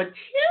wrong, I'm going to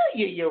tell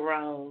you you're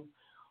wrong.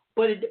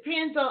 But it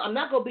depends on, I'm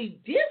not going to be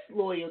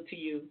disloyal to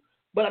you,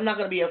 but I'm not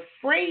going to be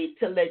afraid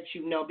to let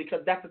you know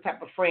because that's the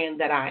type of friend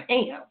that I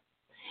am.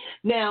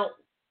 Now,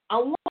 I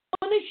want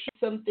to share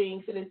some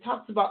things, and it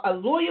talks about a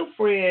loyal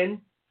friend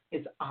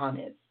is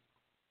honest.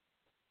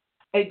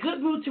 A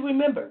good rule to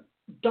remember,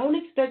 don't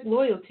expect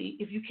loyalty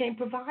if you can't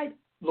provide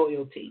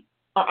loyalty,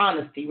 or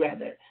honesty,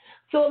 rather.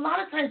 So a lot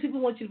of times people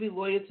want you to be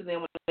loyal to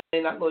them when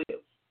they're not loyal.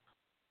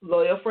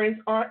 Loyal friends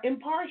are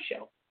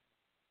impartial.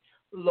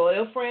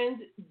 Loyal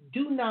friends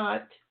do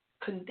not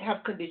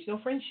have conditional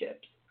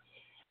friendships.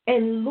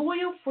 And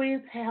loyal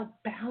friends have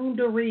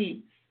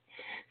boundaries.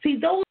 See,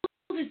 those are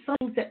some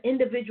things that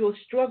individuals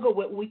struggle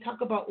with when we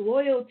talk about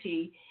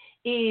loyalty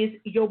is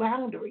your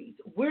boundaries.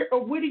 Where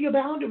do your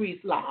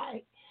boundaries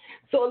lie?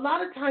 So a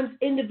lot of times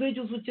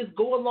individuals would just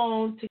go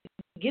along to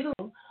get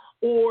along,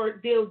 or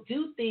they'll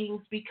do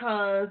things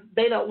because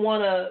they don't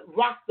want to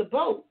rock the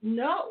boat.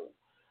 No.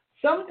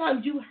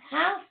 Sometimes you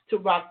have to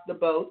rock the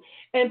boat,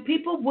 and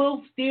people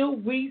will still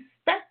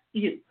respect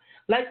you.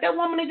 Like that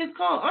woman that just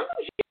called. I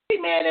know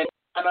she's mad at me.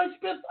 I know she's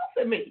pissed off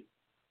at me.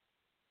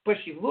 But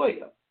she's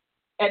loyal.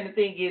 And the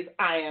thing is,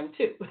 I am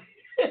too.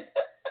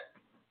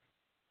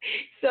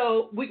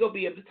 So we're going to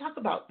be able to talk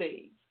about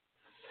things.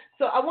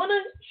 So I want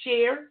to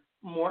share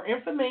more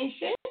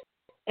information.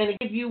 And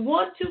if you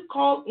want to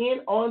call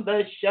in on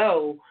the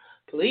show,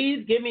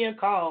 please give me a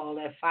call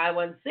at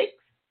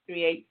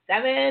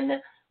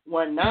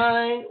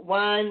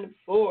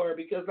 516-387-1914.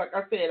 Because like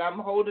I said, I'm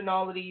holding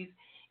all of these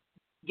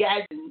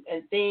gadgets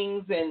and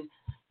things. And,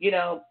 you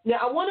know, now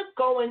I want to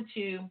go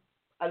into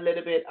a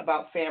little bit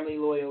about family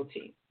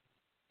loyalty.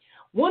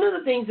 One of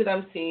the things that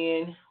I'm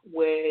seeing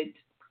with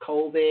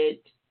COVID,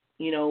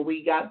 you know,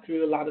 we got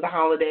through a lot of the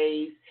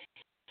holidays.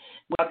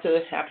 We got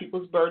to have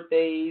people's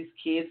birthdays.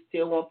 Kids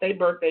still want their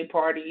birthday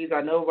parties.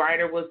 I know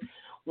Ryder was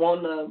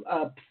wanting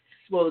a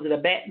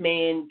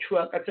Batman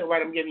truck. I said,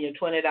 Ryder, I'm giving you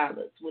 $20.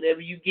 Whatever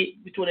you get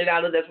with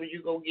 $20, that's what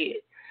you're going to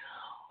get.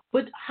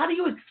 But how do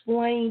you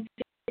explain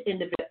to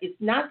individuals? It's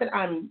not that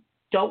I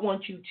don't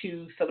want you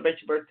to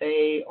celebrate your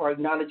birthday or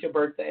acknowledge your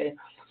birthday,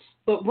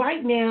 but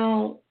right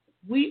now,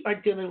 we are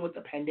dealing with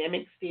a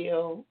pandemic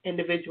still.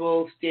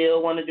 Individuals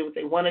still want to do what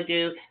they want to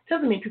do.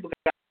 Doesn't mean people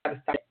got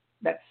to stop.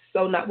 That's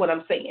so not what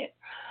I'm saying.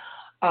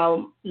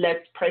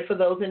 Let's pray for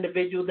those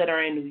individuals that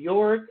are in New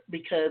York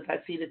because I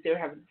see that they're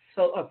having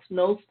a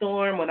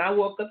snowstorm. When I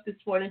woke up this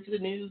morning to the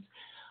news,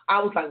 I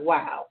was like,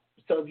 wow.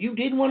 So if you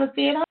didn't want to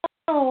stay at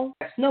home,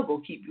 that snow will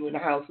keep you in the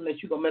house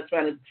unless you're going to mess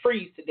around and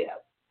freeze to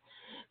death.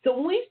 So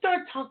when we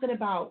start talking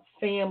about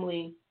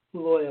family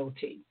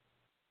loyalty,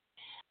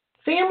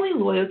 family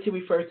loyalty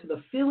refers to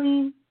the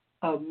feeling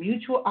of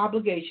mutual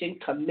obligation,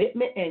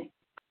 commitment, and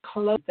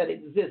closeness that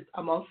exists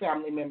among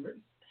family members,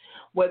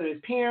 whether it's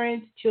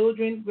parents,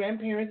 children,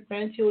 grandparents,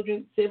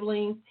 grandchildren,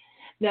 siblings.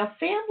 Now,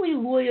 family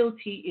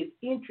loyalty is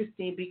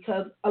interesting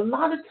because a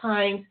lot of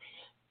times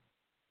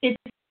it's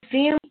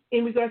family,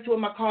 in regards to what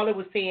my caller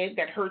was saying,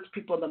 that hurts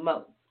people the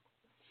most.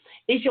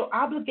 It's your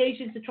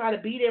obligation to try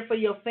to be there for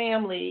your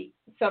family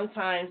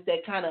sometimes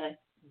that kind of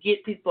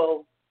get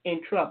people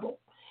in trouble.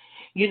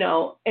 You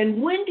know,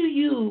 and when do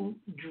you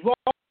draw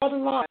the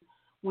line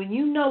when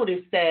you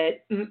notice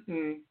that,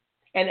 and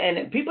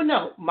people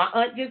know, my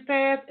aunt just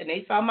passed, and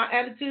they saw my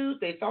attitude,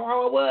 they saw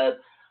how I was,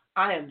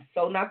 I am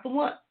so not the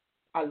one.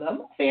 I love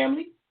my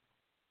family,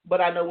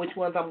 but I know which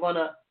ones I'm going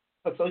to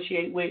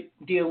associate with,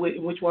 deal with,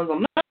 and which ones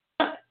I'm not,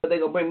 but they're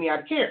going to bring me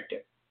out of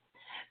character.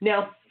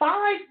 Now,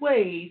 5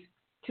 ways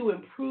to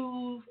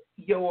improve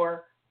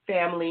your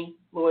family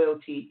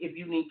loyalty if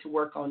you need to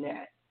work on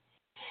that.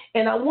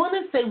 And I want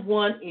to say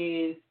one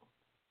is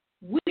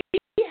we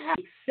have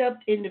to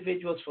accept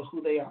individuals for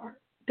who they are.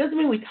 Doesn't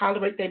mean we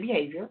tolerate their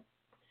behavior,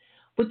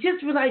 but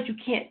just realize you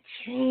can't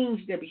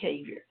change their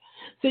behavior.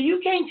 So you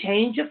can't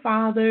change your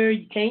father,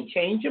 you can't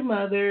change your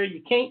mother,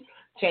 you can't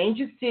change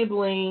your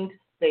siblings.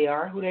 They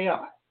are who they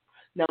are.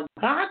 Now,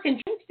 God can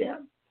change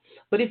them,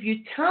 but if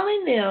you're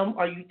telling them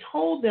or you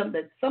told them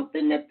that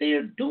something that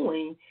they're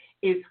doing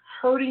is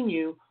hurting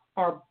you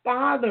or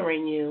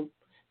bothering you,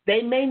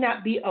 they may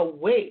not be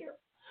aware.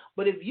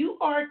 But if you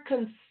are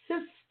consistent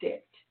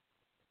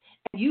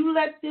and you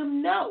let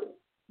them know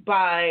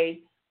by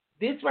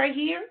this right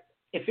here,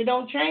 if it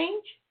don't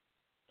change,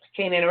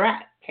 can't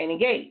interact, can't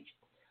engage,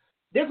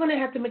 they're going to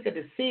have to make a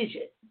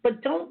decision.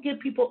 But don't give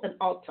people an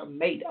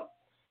ultimatum.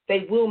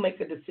 They will make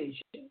a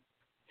decision.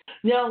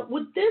 Now,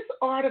 with this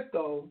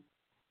article,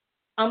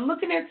 I'm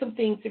looking at some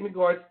things in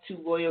regards to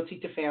loyalty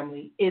to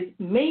family, is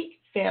make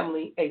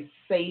family a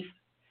safe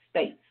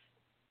space.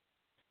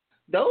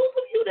 Those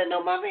of you that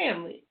know my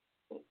family,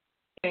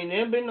 ain't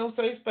never been no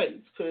safe space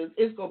because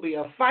it's going to be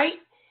a fight.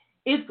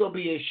 It's going to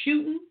be a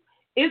shooting.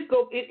 It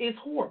is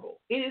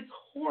horrible. It is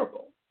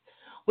horrible.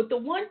 But the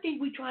one thing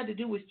we tried to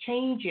do was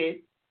change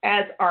it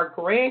as our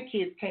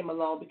grandkids came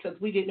along because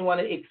we didn't want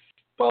to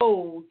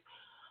expose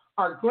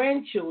our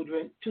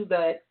grandchildren to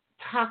that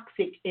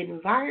toxic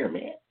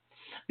environment.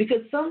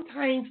 Because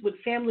sometimes with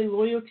family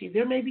loyalty,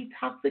 there may be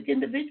toxic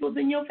individuals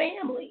in your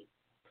family.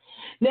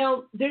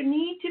 Now, there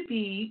need to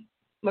be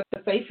like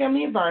a safe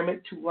family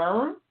environment to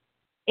learn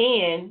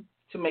and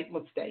to make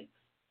mistakes.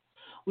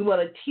 We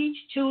want to teach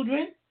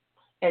children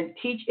and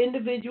teach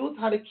individuals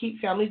how to keep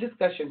family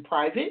discussion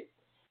private,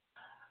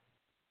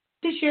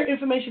 to share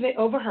information they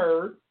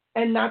overheard,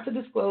 and not to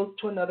disclose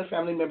to another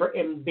family member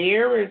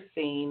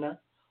embarrassing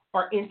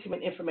or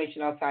intimate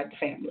information outside the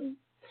family.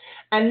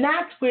 And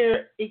that's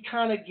where it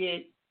kind of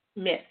gets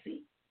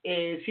messy,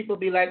 is people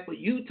be like, well,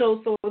 you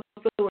told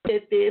so-and-so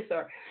did this,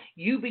 or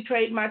you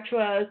betrayed my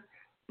trust.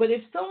 But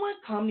if someone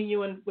come to you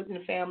within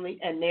the family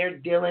and they're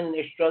dealing and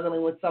they're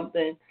struggling with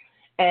something,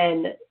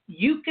 and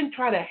you can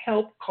try to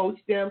help coach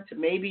them to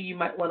maybe you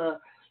might want to,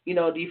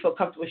 do you feel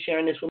comfortable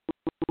sharing this with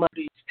me?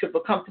 Do you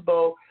feel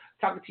comfortable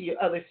talking to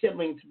your other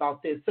siblings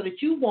about this so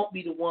that you won't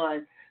be the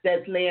one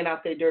that's laying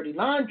out their dirty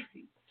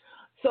laundry?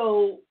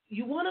 So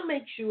you want to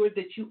make sure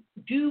that you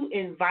do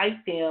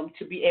invite them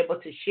to be able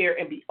to share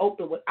and be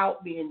open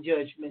without being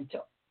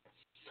judgmental.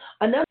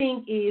 Another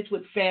thing is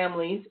with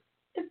families,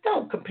 is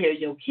don't compare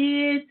your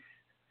kids.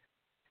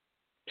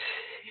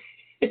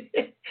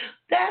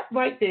 That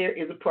right there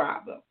is a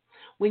problem.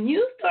 When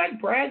you start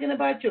bragging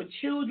about your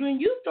children,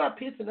 you start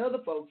pissing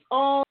other folks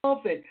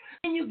off,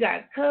 and you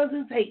got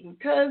cousins hating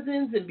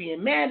cousins and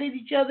being mad at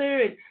each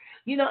other.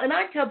 And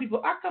I tell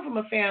people, I come from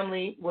a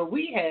family where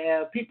we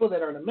have people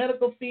that are in the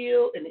medical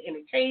field, in the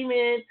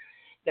entertainment,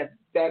 that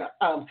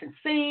can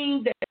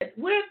sing.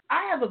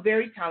 I have a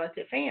very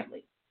talented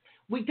family.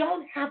 We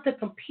don't have to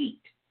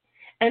compete.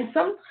 And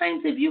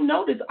sometimes, if you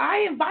notice,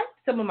 I invite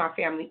some of my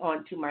family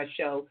onto my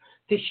show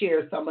to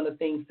share some of the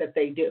things that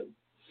they do,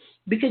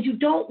 because you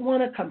don't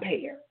want to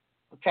compare.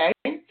 Okay,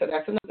 so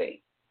that's another thing.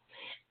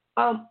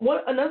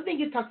 Another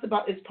thing it talks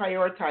about is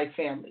prioritize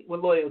family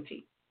with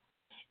loyalty.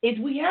 Is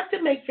we have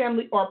to make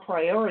family our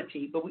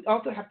priority, but we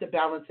also have to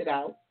balance it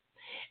out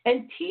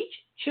and teach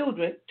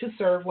children to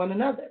serve one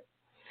another.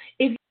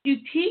 If you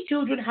teach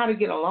children how to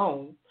get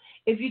along,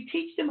 if you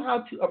teach them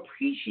how to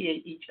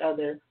appreciate each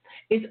other,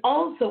 it's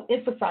also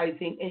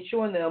emphasizing and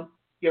showing them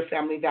your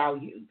family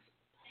values.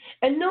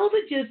 And those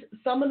are just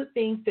some of the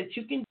things that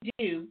you can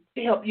do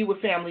to help you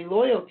with family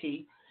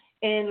loyalty.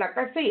 And like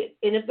I said,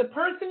 and if the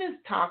person is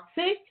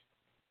toxic,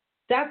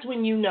 that's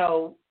when you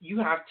know you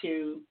have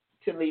to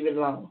leave it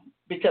alone,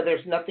 because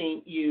there's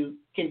nothing you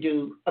can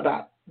do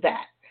about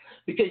that,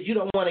 because you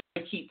don't want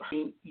to keep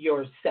hurting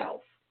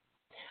yourself.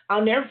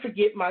 I'll never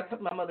forget my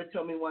mother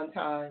told me one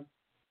time,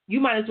 you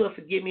might as well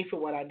forgive me for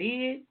what I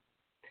did,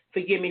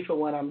 forgive me for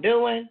what I'm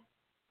doing,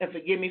 and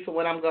forgive me for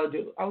what I'm going to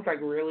do. I was like,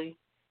 really?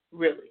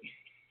 Really?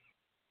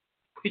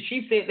 When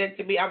she said that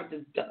to me, I was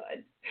just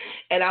done.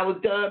 And I was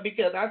done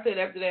because I said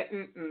after that,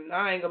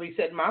 I ain't going to be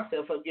setting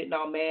myself up getting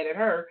all mad at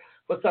her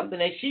for something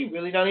that she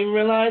really don't even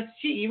realize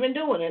she even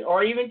doing it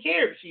or even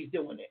care if she's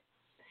doing it.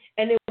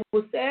 And it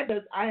was sad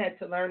because I had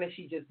to learn that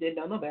she just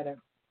didn't know better.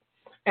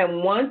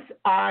 And once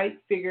I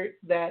figured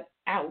that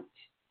out,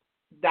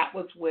 that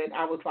was when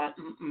I was like,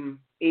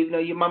 even though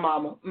you're my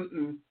mama,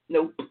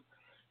 nope.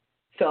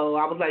 So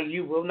I was like,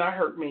 you will not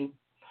hurt me.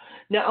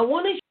 Now, I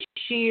want to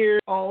share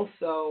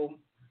also,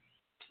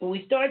 when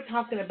we start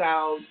talking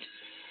about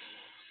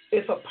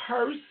if a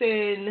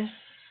person,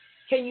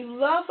 can you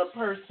love a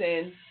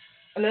person?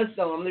 And let's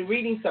go, I'm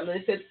reading something.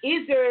 It says,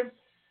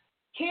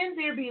 can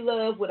there be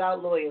love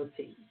without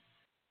loyalty?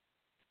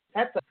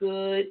 That's a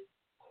good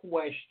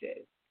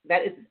question.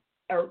 That is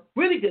a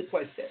really good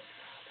question.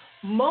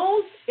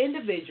 Most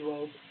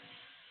individuals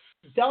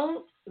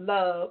don't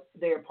love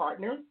their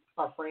partner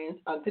or friends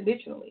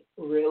unconditionally.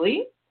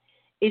 Really?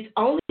 It's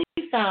only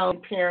found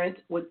in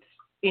parents with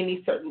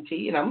any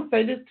certainty, and I'm going to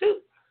say this too.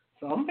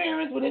 Some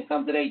parents, when it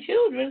comes to their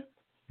children,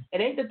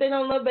 it ain't that they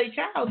don't love their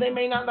child. They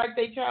may not like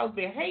their child's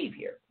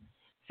behavior.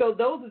 So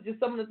those are just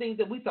some of the things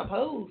that we're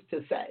supposed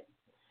to say.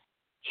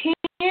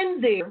 Can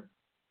there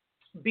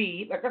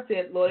be, like I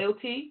said,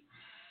 loyalty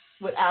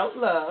without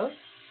love?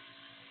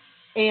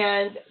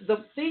 And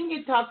the thing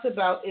it talks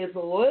about is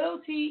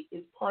loyalty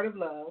is part of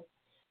love.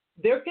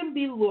 There can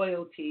be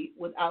loyalty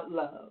without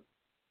love,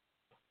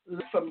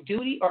 from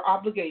duty or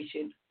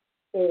obligation,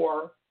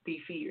 or be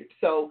feared.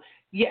 So,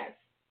 yes,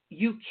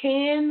 you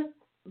can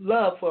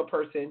love for a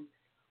person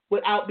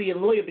without being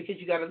loyal, because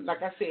you got to,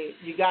 like I said,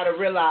 you got to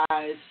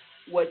realize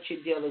what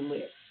you're dealing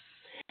with.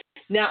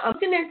 Now, I'm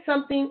looking at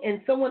something,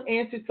 and someone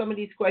answered some of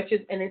these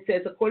questions, and it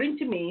says, according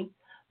to me,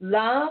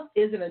 love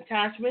is an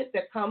attachment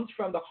that comes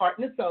from the heart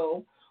and the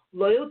soul.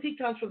 Loyalty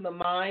comes from the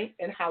mind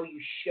and how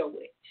you show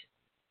it.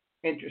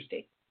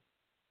 Interesting.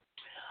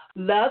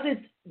 Love is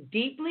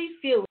deeply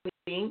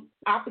feeling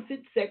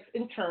opposite sex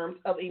in terms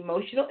of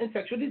emotional and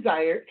sexual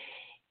desire.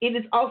 It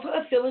is also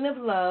a feeling of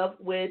love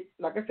with,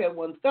 like I said,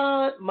 one's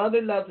God,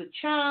 mother loves a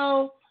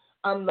child,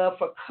 love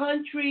for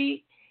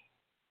country,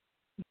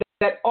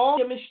 that all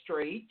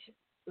demonstrate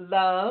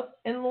love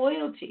and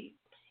loyalty.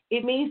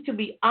 It means to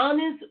be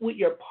honest with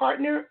your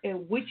partner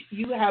in which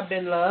you have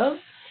been loved.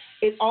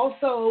 It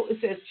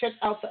says check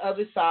out the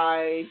other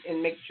side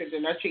and make sure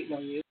they're not cheating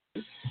on you.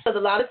 Because a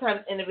lot of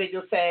times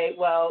individuals say,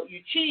 well,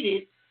 you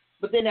cheated,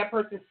 but then that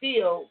person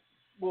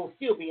will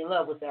still be in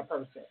love with that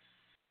person.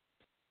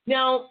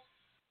 Now,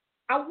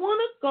 I want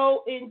to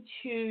go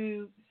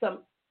into some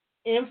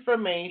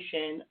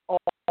information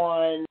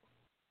on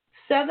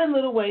 7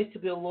 little ways to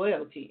build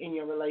loyalty in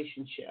your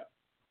relationship.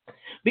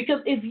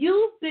 Because if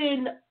you've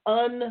been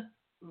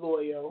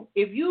unloyal,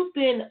 if you've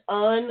been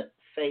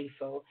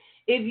unfaithful,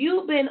 if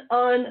you've been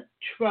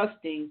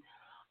untrusting,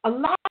 a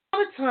lot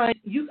of times,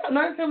 you got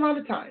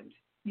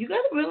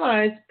to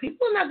realize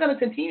people are not going to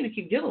continue to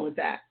keep dealing with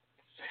that.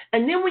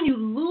 And then when you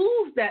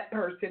lose that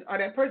person or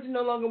that person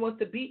no longer wants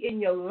to be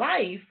in your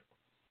life,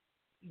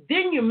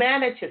 then you're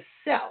mad at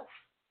yourself.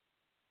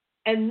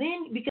 And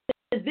then, because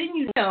then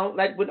you know,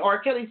 like when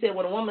R. Kelly said,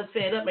 when a woman's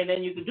fed up, ain't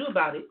nothing you can do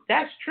about it.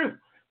 That's true.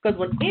 Because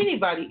when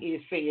anybody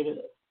is fed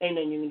up, ain't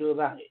nothing you can do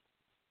about it.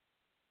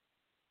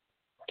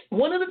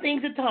 One of the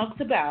things it talks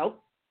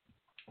about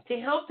to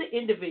help the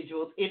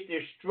individuals if they're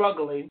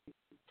struggling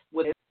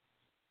with it,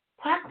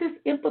 practice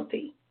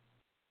empathy.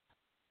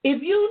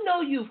 If you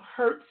know you've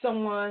hurt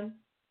someone,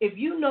 if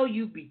you know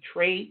you've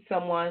betrayed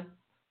someone,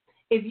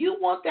 if you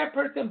want that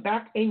person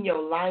back in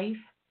your life,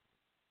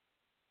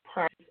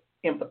 practice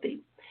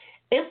empathy.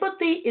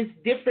 Empathy is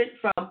different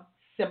from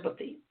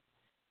sympathy.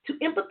 To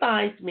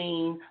empathize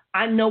means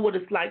I know what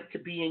it's like to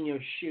be in your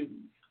shoes.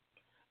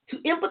 To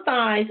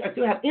empathize or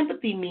to have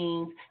empathy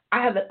means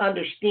I have an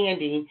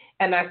understanding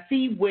and I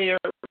see where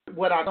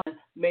what I've done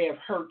may have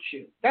hurt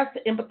you. That's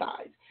to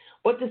empathize.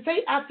 But to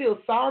say I feel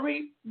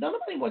sorry,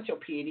 nobody wants your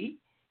pity.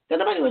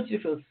 Nobody wants you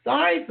to feel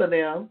sorry for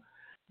them.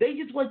 They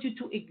just want you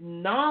to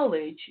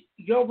acknowledge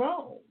your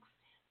wrongs,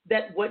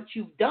 that what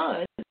you've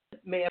done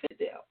may have hurt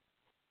them.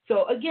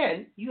 So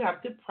again, you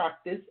have to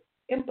practice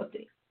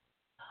empathy.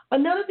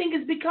 Another thing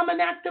is become an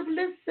active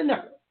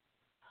listener.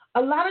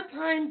 A lot of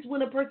times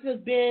when a person has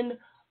been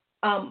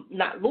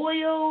not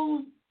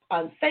loyal,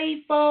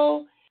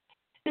 unfaithful,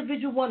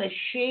 individuals want to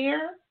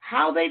share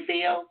how they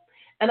feel.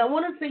 And I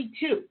want to say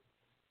too,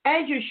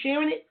 as you're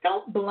sharing it,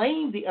 don't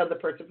blame the other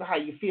person for how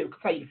you feel,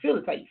 because how you feel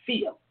is how you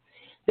feel.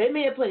 They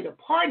may have played a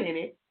part in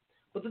it,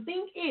 but the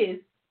thing is,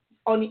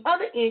 on the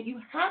other end,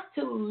 you have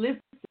to listen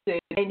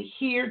and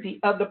hear the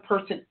other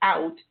person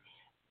out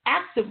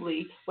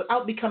actively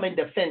without becoming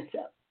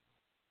defensive.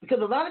 Because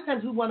a lot of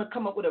times we want to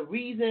come up with a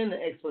reason, an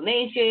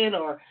explanation,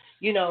 or,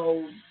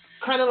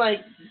 kind of like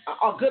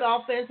a good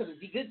offense or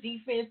a good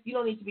defense. You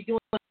don't need to be doing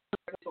an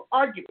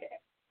argument.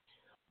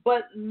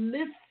 But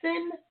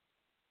listen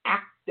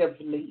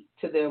actively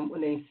to them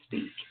when they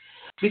speak.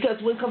 Because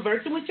when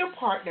conversing with your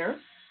partner,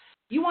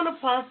 you want to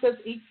process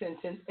each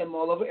sentence and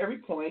mull over every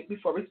point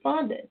before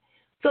responding.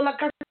 So like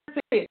I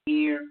said,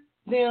 hear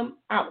them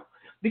out.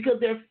 Because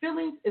their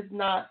feelings is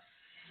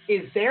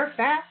their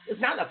fact.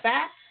 It's not a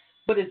fact,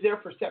 but it's their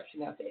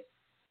perception of it.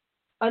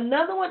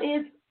 Another one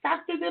is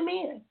factor them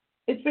in,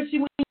 especially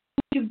when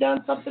you've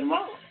done something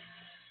wrong.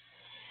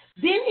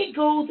 Then it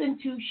goes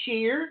into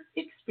shared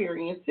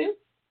experiences.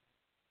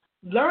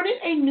 Learning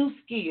a new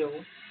skill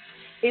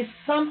is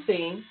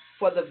something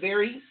for the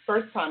very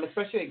first time,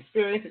 especially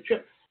experience a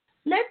trip.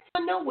 Let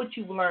them know what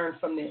you've learned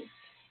from this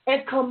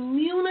and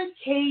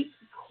communicate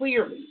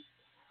clearly.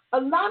 A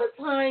lot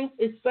of times,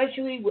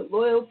 especially with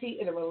loyalty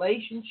in a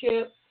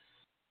relationship,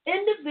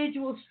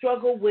 individuals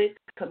struggle with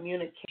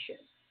communication.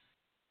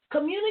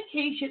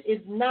 Communication is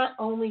not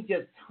only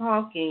just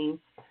talking,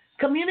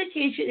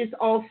 communication is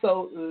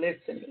also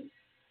listening.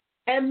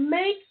 And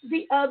make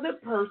the other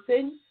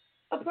person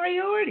a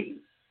priority.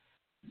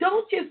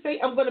 Don't just say,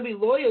 I'm going to be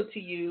loyal to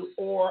you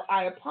or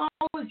I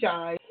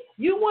apologize.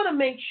 You want to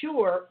make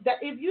sure that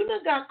if you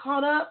done got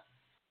caught up,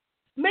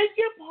 make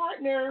your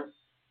partner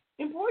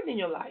important in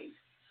your life.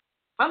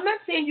 I'm not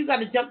saying you got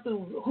to jump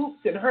through hoops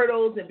and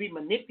hurdles and be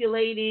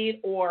manipulated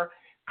or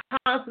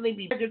constantly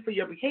be judged for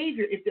your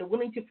behavior if they're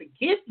willing to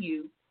forgive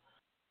you,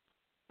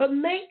 but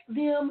make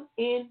them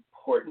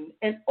important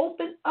and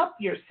open up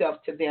yourself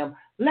to them.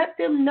 Let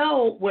them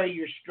know where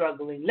you're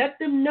struggling. Let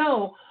them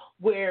know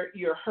where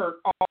you're hurt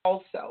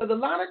also. Because a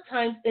lot of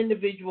times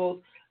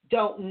individuals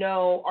don't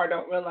know or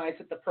don't realize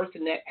that the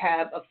person that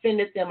have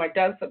offended them or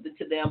done something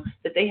to them,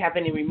 that they have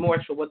any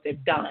remorse for what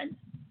they've done.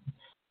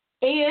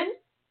 And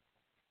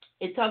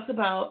it talks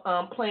about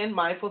planned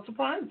mindful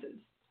surprises.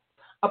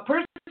 A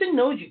person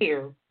knows you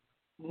care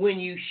when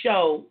you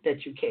show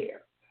that you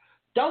care.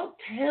 Don't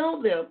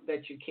tell them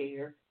that you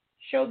care.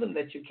 Show them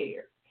that you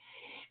care.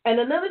 And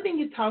another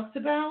thing it talks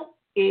about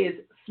is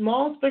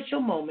small special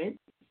moments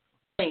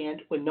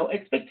planned with no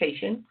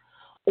expectation,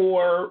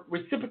 or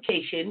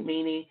reciprocation,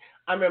 meaning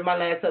I remember my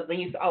last husband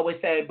used to always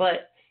say,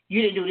 but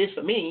you didn't do this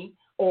for me,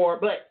 or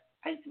but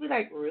I used to be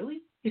like,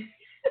 really?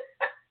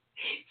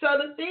 So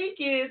the thing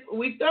is,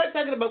 we start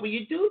talking about when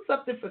you do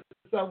something for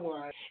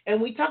someone, and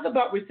we talk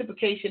about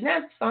reciprocation,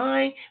 that's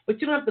fine, but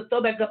you don't have to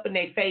throw back up in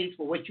their face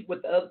for what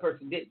the other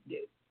person didn't do.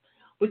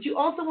 But you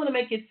also want to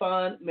make it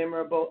fun,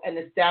 memorable, and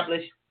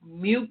establish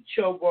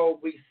mutual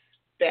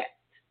respect.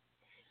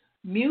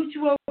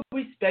 Mutual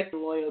respect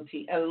and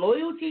loyalty. And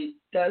loyalty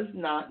does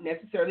not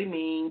necessarily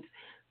mean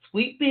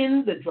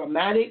sweeping the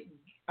dramatic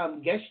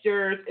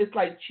gestures. It's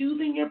like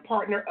choosing your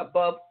partner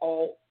above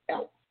all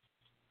else.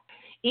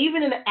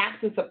 Even in the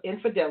absence of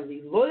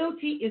infidelity,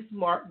 loyalty is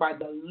marked by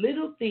the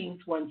little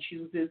things one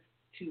chooses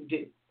to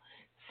do,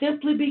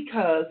 simply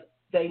because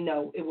they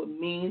know it would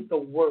mean the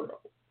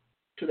world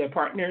to their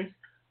partners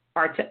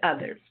or to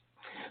others.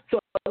 So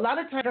a lot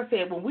of times, I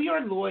said, when we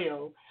are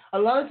loyal, a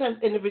lot of times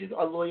individuals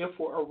are loyal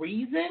for a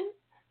reason.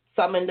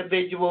 Some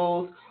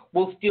individuals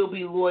will still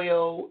be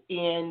loyal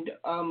and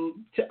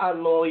to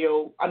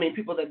unloyal,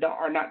 people that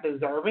are not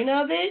deserving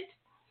of it.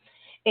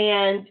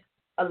 And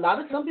a lot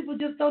of some people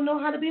just don't know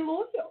how to be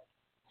loyal.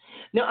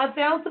 Now, I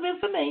found some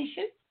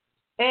information,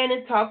 and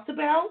it talks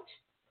about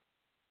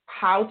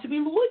how to be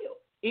loyal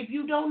if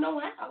you don't know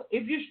how,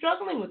 if you're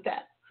struggling with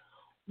that.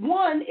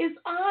 One is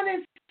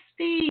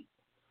honesty.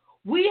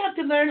 We have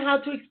to learn how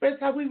to express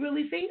how we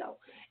really feel.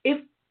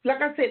 If,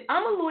 like I said,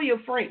 I'm a loyal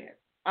friend.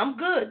 I'm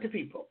good to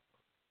people.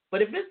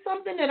 But if it's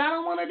something that I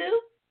don't want to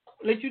do,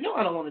 I'll let you know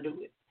I don't want to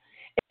do it.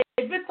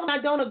 If it's something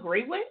I don't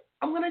agree with,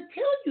 I'm going to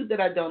tell you that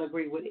I don't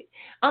agree with it.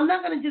 I'm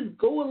not going to just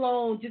go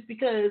along just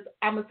because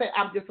I'm going to say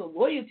I'm just so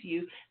loyal to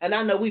you and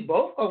I know we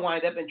both going to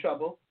wind up in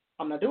trouble.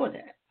 I'm not doing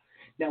that.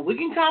 Now, we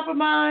can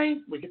compromise.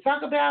 We can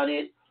talk about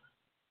it.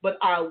 But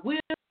I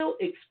will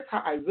express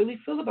how I really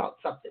feel about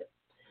something.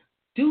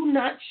 Do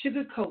not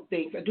sugarcoat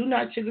things. Or do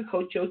not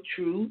sugarcoat your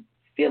true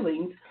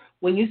feelings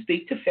when you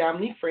speak to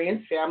family,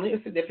 friends, family,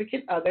 or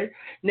significant other.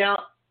 Now,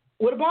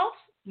 with a boss,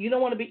 you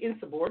don't want to be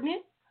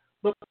insubordinate.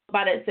 But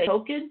by that same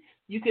token,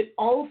 you can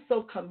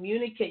also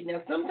communicate.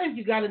 Now, sometimes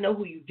you got to know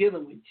who you're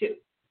dealing with, too.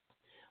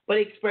 But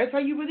express how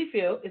you really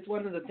feel is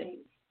one of the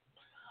things.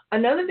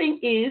 Another thing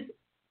is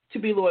to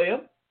be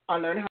loyal, or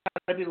learn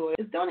how to be loyal,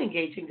 is don't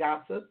engage in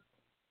gossip.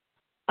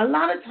 A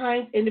lot of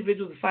times,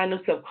 individuals find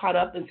themselves caught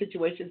up in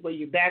situations where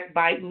you're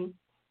backbiting,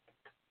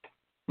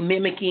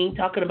 mimicking,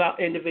 talking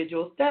about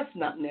individuals. That's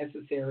not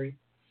necessary.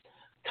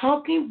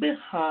 Talking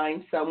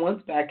behind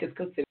someone's back is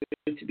considered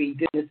to be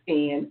dishonest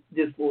and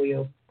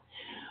disloyal.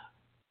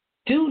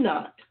 Do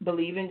not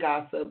believe in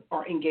gossip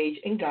or engage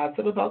in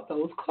gossip about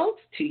those close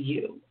to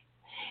you.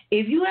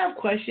 If you have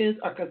questions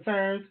or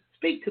concerns,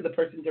 speak to the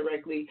person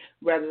directly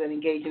rather than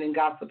engaging in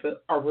gossip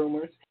or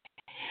rumors.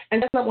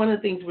 And that's not one of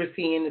the things we're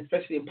seeing,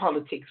 especially in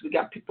politics. We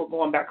got people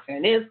going back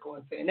saying this,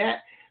 going saying that,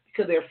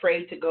 because they're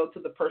afraid to go to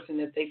the person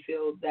that they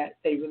feel that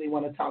they really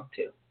want to talk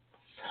to.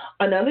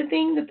 Another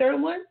thing, the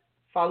third one,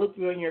 follow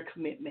through on your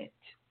commitment.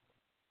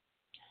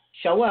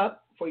 Show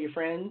up for your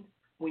friends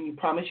when you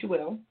promise you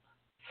will.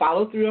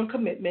 Follow through on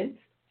commitments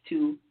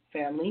to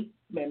family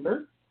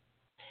members.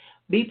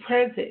 Be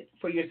present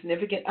for your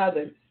significant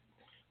others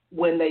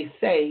when they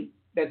say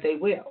that they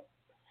will.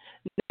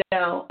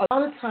 Now, a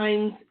lot of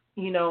times,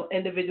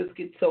 individuals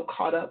get so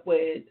caught up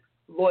with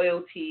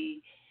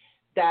loyalty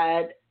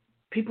that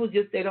people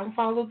they don't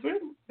follow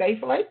through. They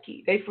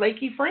flaky. They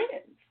flaky friends,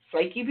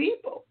 flaky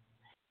people.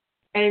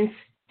 And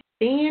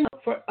stand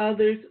up for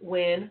others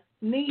when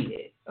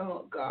needed.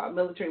 Oh, God,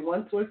 Military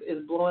One Source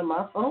is blowing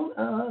my phone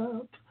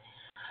up.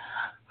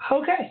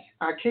 Okay,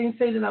 I can't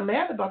say that I'm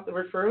mad about the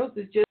referrals.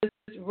 It's just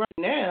right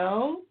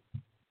now.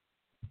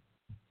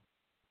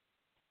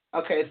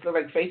 Okay, it's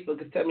like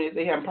Facebook is telling me that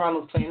they have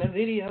problems playing a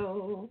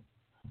video.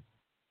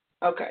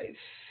 Okay,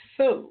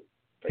 so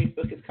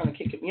Facebook is kind of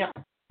kicking me out.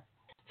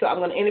 So I'm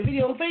going to end a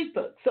video on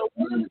Facebook. So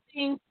one of the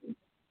things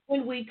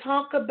when we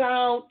talk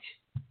about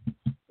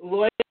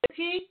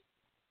loyalty,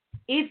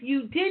 if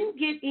you didn't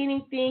get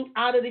anything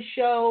out of the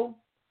show,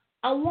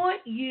 I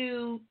want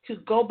you to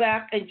go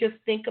back and just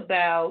think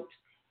about,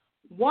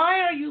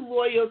 why are you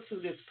loyal to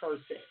this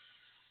person?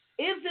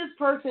 Is this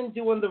person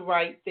doing the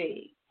right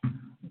thing?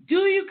 Do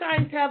you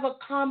guys have a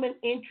common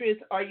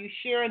interest? Are you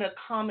sharing a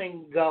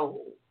common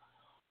goal?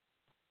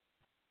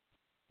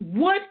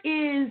 What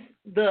is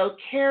the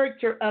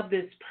character of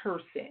this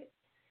person?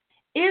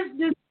 Is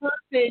this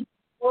person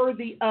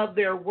worthy of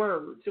their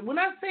words? And when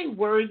I say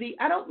worthy,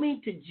 I don't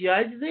mean to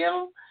judge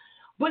them,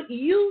 but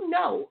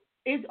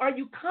are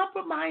you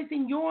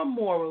compromising your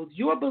morals,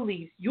 your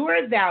beliefs,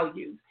 your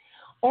values?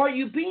 Are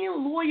you being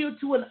loyal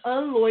to an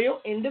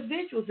unloyal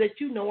individual that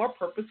you know are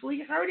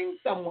purposely hurting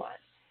someone?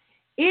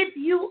 If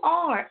you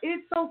are,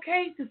 it's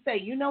okay to say,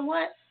 you know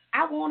what?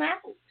 I want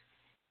out.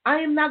 I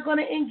am not going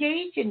to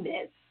engage in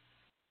this.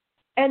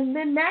 And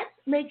then that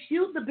makes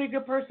you the bigger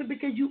person,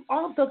 because you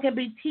also can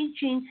be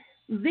teaching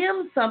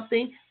them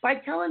something by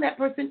telling that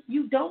person,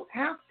 you don't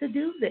have to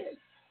do this.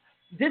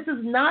 This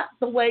is not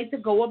the way to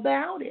go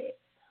about it.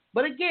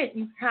 But again,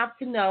 you have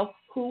to know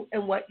who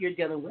and what you're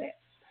dealing with.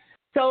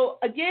 So,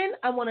 again,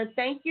 I want to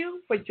thank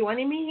you for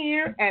joining me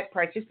here at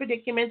Precious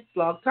Predicaments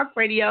Blog Talk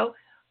Radio.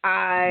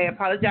 I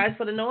apologize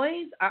for the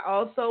noise. I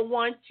also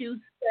want to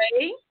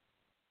say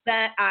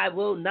that I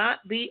will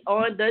not be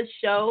on the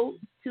show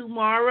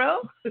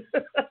tomorrow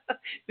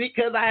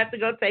because I have to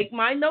go take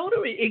my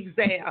notary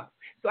exam.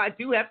 So I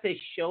do have to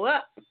show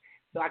up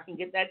so I can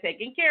get that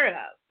taken care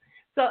of.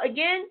 So,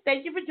 again,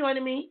 thank you for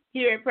joining me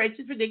here at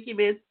Precious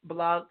Predicaments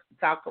Blog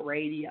Talk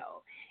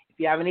Radio. If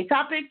you have any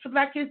topics for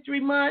Black History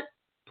Month,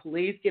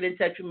 please get in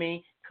touch with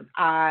me because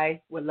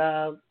I would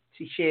love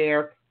to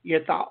share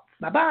your thoughts.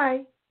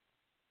 Bye-bye.